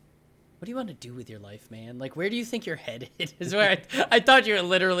 What do you want to do with your life, man? Like, where do you think you're headed? Is where I thought you were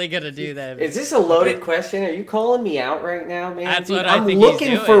literally gonna do that. Is this a loaded question? Are you calling me out right now, man? That's Dude, what I I'm think he's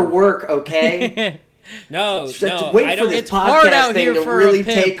looking doing. for work, okay? No, Just no, wait I for don't. this It's hard out podcast thing here to for a really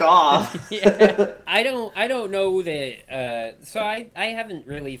pimp. take off. Yeah. I don't know that. So I haven't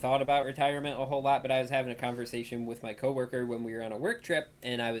really thought about retirement a whole lot, but I was having a conversation with my coworker when we were on a work trip,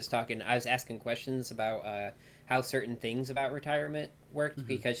 and I was asking questions about how certain things about retirement worked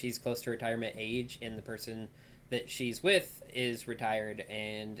because she's close to retirement age, and the person that she's with is retired,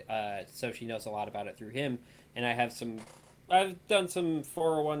 and so she knows a lot about it through him. And I've done some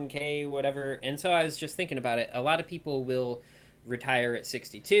 401k, whatever, and so I was just thinking about it. A lot of people will retire at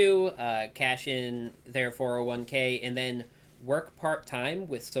 62, cash in their 401k, and then work part-time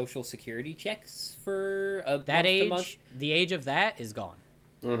with Social Security checks for That a month. age, the age of that is gone.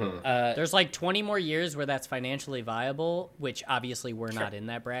 Mhm. There's like 20 more years where that's financially viable, which obviously we're not in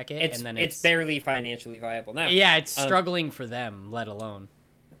that bracket. And then it's barely financially viable now. yeah, it's struggling for them, let alone.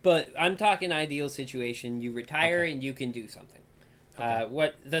 But I'm talking ideal situation. You retire and you can do something.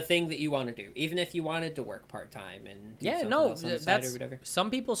 What the thing that you want to do, even if you wanted to work part time and do Yeah, something no, else on the side that's or whatever.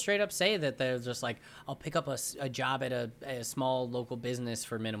 some people straight up say that they're just like, I'll pick up a job at a small local business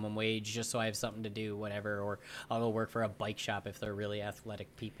for minimum wage just so I have something to do, whatever, or I'll go work for a bike shop if they're really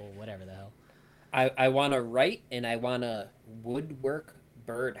athletic people, whatever the hell. I want to write and I want to woodwork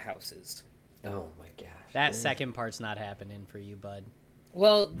birdhouses. Oh my gosh. That second part's not happening for you, bud.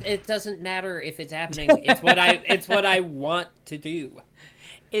 Well, it doesn't matter if it's happening. It's what I want to do.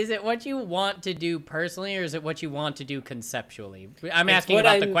 Is it what you want to do personally, or is it what you want to do conceptually? I'm It's asking what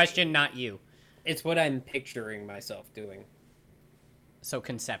about the I'm- question, not you. It's what I'm picturing myself doing. So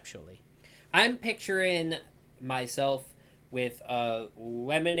conceptually. I'm picturing myself with a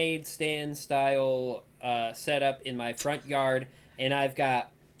lemonade stand style setup in my front yard, and I've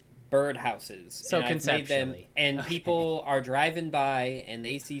got birdhouses. So and I've made them, conceptually. and Okay. people are driving by and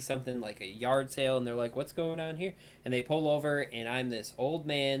they see something like a yard sale and they're like, "What's going on here?" And they pull over, and I'm this old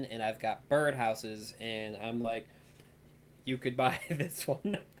man and I've got birdhouses, and I'm like, "You could buy this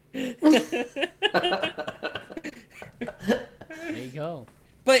one." There you go.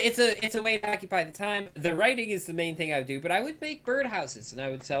 But it's a way to occupy the time. The writing is the main thing I would do, but I would make birdhouses and I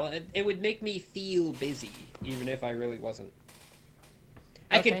would sell it. It would make me feel busy, even if I really wasn't.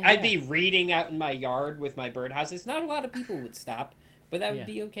 Okay, I'd be reading out in my yard with my birdhouses. Not a lot of people would stop, but that would Yeah.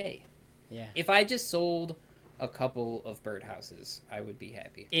 be okay. Yeah. If I just sold a couple of birdhouses, I would be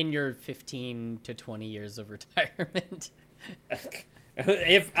happy. In your 15 to 20 years of retirement.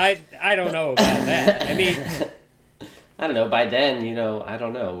 If I don't know about that. I mean, I don't know. By then, I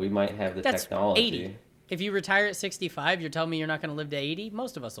don't know. We might have the That's technology. 80. If you retire at 65, you're telling me you're not going to live to 80?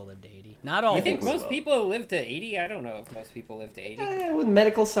 Most of us will live to 80. Not all I of think us. most people live to 80. I don't know if most people live to 80. With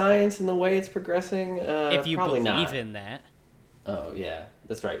medical science and the way it's progressing, If you probably believe not. in that. Oh yeah,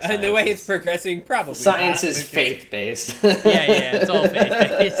 that's right. And the way Science it's progressing, probably Science not. is faith based. Yeah, it's all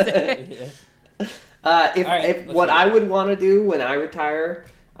faith-based. If All right, if let's what see. I would want to do when I retire,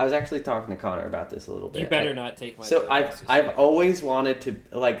 I was actually talking to Connor about this a little bit. You better not take my. So birdhouses. I've always wanted to,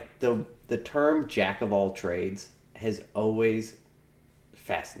 like, the term jack of all trades has always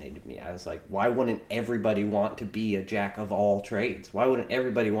fascinated me. I was like, why wouldn't everybody want to be a jack of all trades? Why wouldn't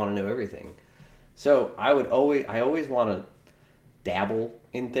everybody want to know everything? So I always want to dabble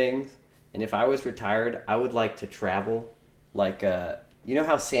in things, and if I was retired, I would like to travel. Like, you know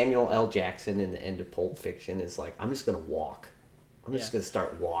how Samuel L. Jackson in the end of Pulp Fiction is like, I'm just gonna walk. I'm just Yeah. gonna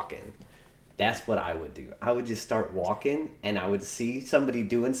start walking. That's what I would do. I would just start walking, and I would see somebody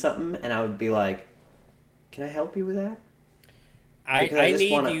doing something, and I would be like, "Can I help you with that?" because I I just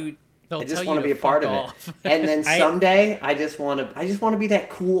need wanna- you. They'll I just tell want you to be a part of fuck it. off. And then I- someday, I just want to be that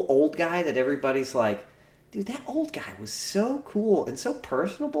cool old guy that everybody's like, "Dude, that old guy was so cool and so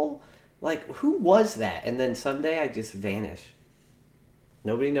personable. Like, who was that?" And then someday, I just vanish.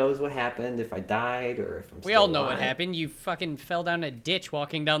 Nobody knows what happened, if I died or if I'm We still all know what alive. happened. You fucking fell down a ditch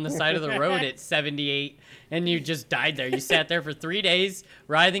walking down the side of the road at 78, and you just died there. You sat there for 3 days,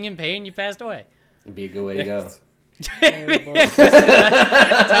 writhing in pain. You passed away. It'd be a good way to go.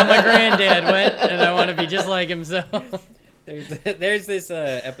 That's how my granddad went, and I want to be just like him. So There's this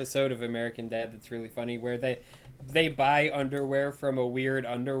episode of American Dad that's really funny where they buy underwear from a weird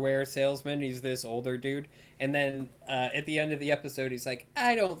underwear salesman. He's this older dude. And then at the end of the episode, he's like,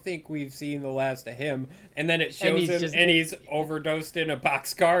 I don't think we've seen the last of him. And then it shows him, and he's overdosed in a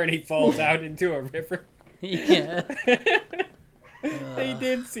boxcar, and he falls out into a river. Yeah. They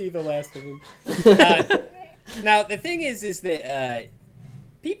did see the last of him. Now, the thing is that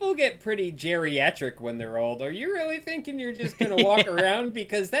people get pretty geriatric when they're old. Are you really thinking you're just going to walk around?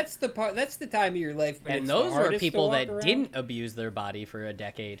 Because that's the time of your life when And it's those the were hardest people to walk that around. didn't abuse their body for a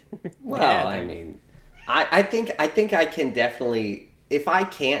decade. Well, Yeah, I dude. mean, I think I can definitely. If I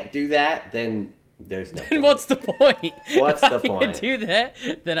can't do that, then there's no. And point. what's the point? What's If the I can't point? do that,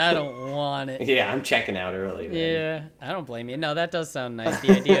 then I don't want it. Yeah, I'm checking out early. Man. Yeah, I don't blame you. No, that does sound nice.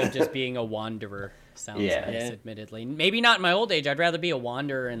 The idea of just being a wanderer sounds Yeah. nice, Yeah. admittedly. Maybe not in my old age. I'd rather be a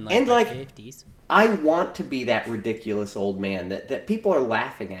wanderer in like And, my like, 50s. I want to be that ridiculous old man that people are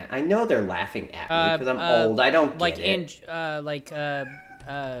laughing at. I know they're laughing at me because I'm old. I don't get Like it.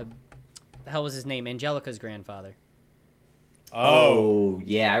 the hell was his name? Angelica's grandfather. Oh,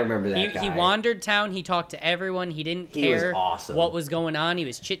 yeah, I remember that guy. He wandered town. He talked to everyone. He didn't He was care awesome. what was going on. He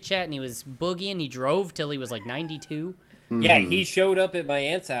was chit-chatting. He was boogieing. He drove till he was like 92. Yeah, he showed up at my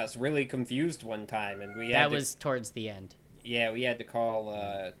aunt's house really confused one time, and we had That to, was towards the end. yeah, we had to call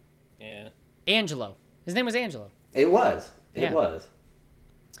yeah. Angelo. His name was Angelo. It was. It Yeah. was.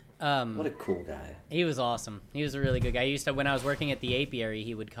 What a cool guy. He was awesome. He was a really good guy. When I was working at the apiary,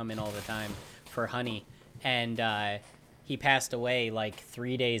 he would come in all the time for honey, and he passed away like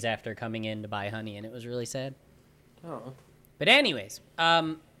 3 days after coming in to buy honey, and it was really sad. Oh. But anyways,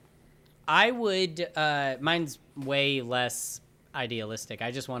 I would. Mine's way less idealistic.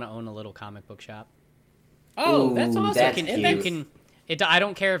 I just want to own a little comic book shop. Oh, Ooh, that's awesome. that's You cute. can. I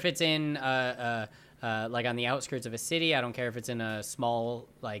don't care if it's in like on the outskirts of a city. I don't care if it's in a small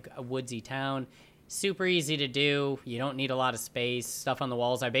like a woodsy town. Super easy to do. You don't need a lot of space. Stuff on the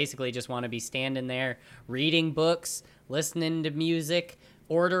walls. I basically just want to be standing there reading books, listening to music,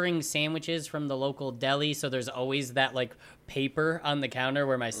 ordering sandwiches from the local deli. So there's always that like paper on the counter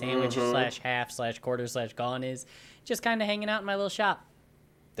where my sandwich / half / quarter / gone is. Just kind of hanging out in my little shop.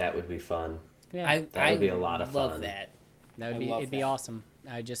 That would be fun. Yeah. That would be a lot of love fun. that. That would I be, love it'd be that. awesome.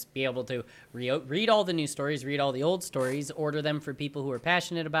 I'd just be able to read all the new stories, read all the old stories, order them for people who are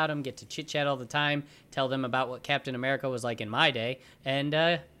passionate about them, get to chit chat all the time, tell them about what Captain America was like in my day, and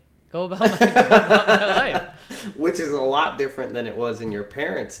go about my life. Which is a lot different than it was in your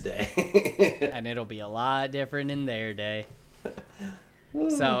parents' day. And it'll be a lot different in their day.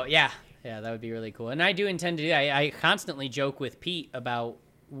 So yeah, that would be really cool. And I do intend to do that. I constantly joke with Pete about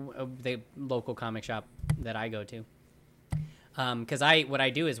the local comic shop that I go to. Because what I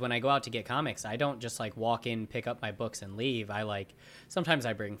do is when I go out to get comics, I don't just like walk in, pick up my books and leave. Sometimes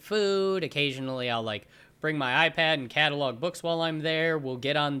I bring food. Occasionally I'll like bring my iPad and catalog books while I'm there. We'll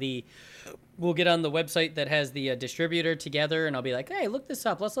get on the website that has the distributor together, and I'll be like, hey, look this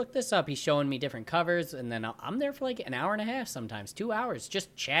up. Let's look this up. He's showing me different covers, and then I'm there for like an hour and a half, sometimes 2 hours,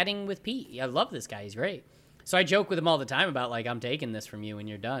 just chatting with Pete. I love this guy. He's great. So I joke with him all the time about like, I'm taking this from you when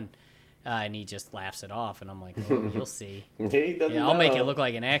you're done. And he just laughs it off, and I'm like, oh, you'll see. He doesn't Yeah, I'll make it know. look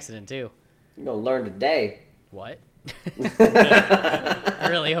like an accident too. You're gonna learn today. What? I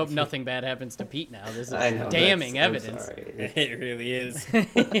really hope nothing bad happens to Pete now. This is I know, damning I'm evidence. sorry. It really is.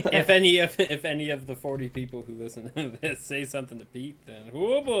 If any of the 40 people who listen to this say something to Pete, then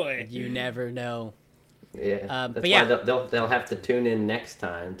oh boy. You never know. Yeah, but that's yeah. why they'll have to tune in next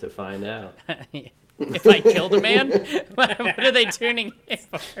time to find out. If I killed a man, what are they tuning in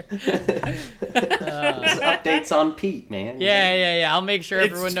for? Just updates on Pete, man. Yeah. I'll make sure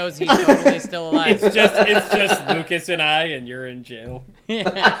It's- everyone knows he's totally still alive. It's just Lucas and I, and you're in jail.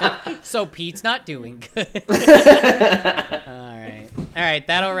 So Pete's not doing good. All right.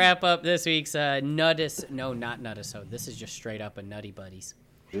 That'll wrap up this week's not Nuttisode. This is just straight up a Nutty Buddies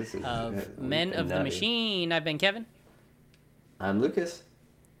This is of Men of the nutty. Machine. I've been Kevin. I'm Lucas.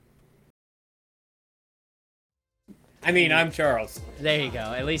 I mean, I'm Charles. There you go.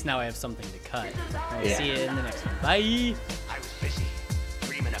 At least now I have something to cut. I'll Yeah. see you in the next one. Bye. I was busy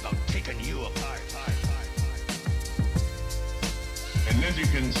dreaming about taking you apart. And as you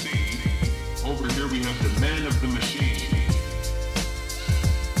can see, over here we have the man of the machine.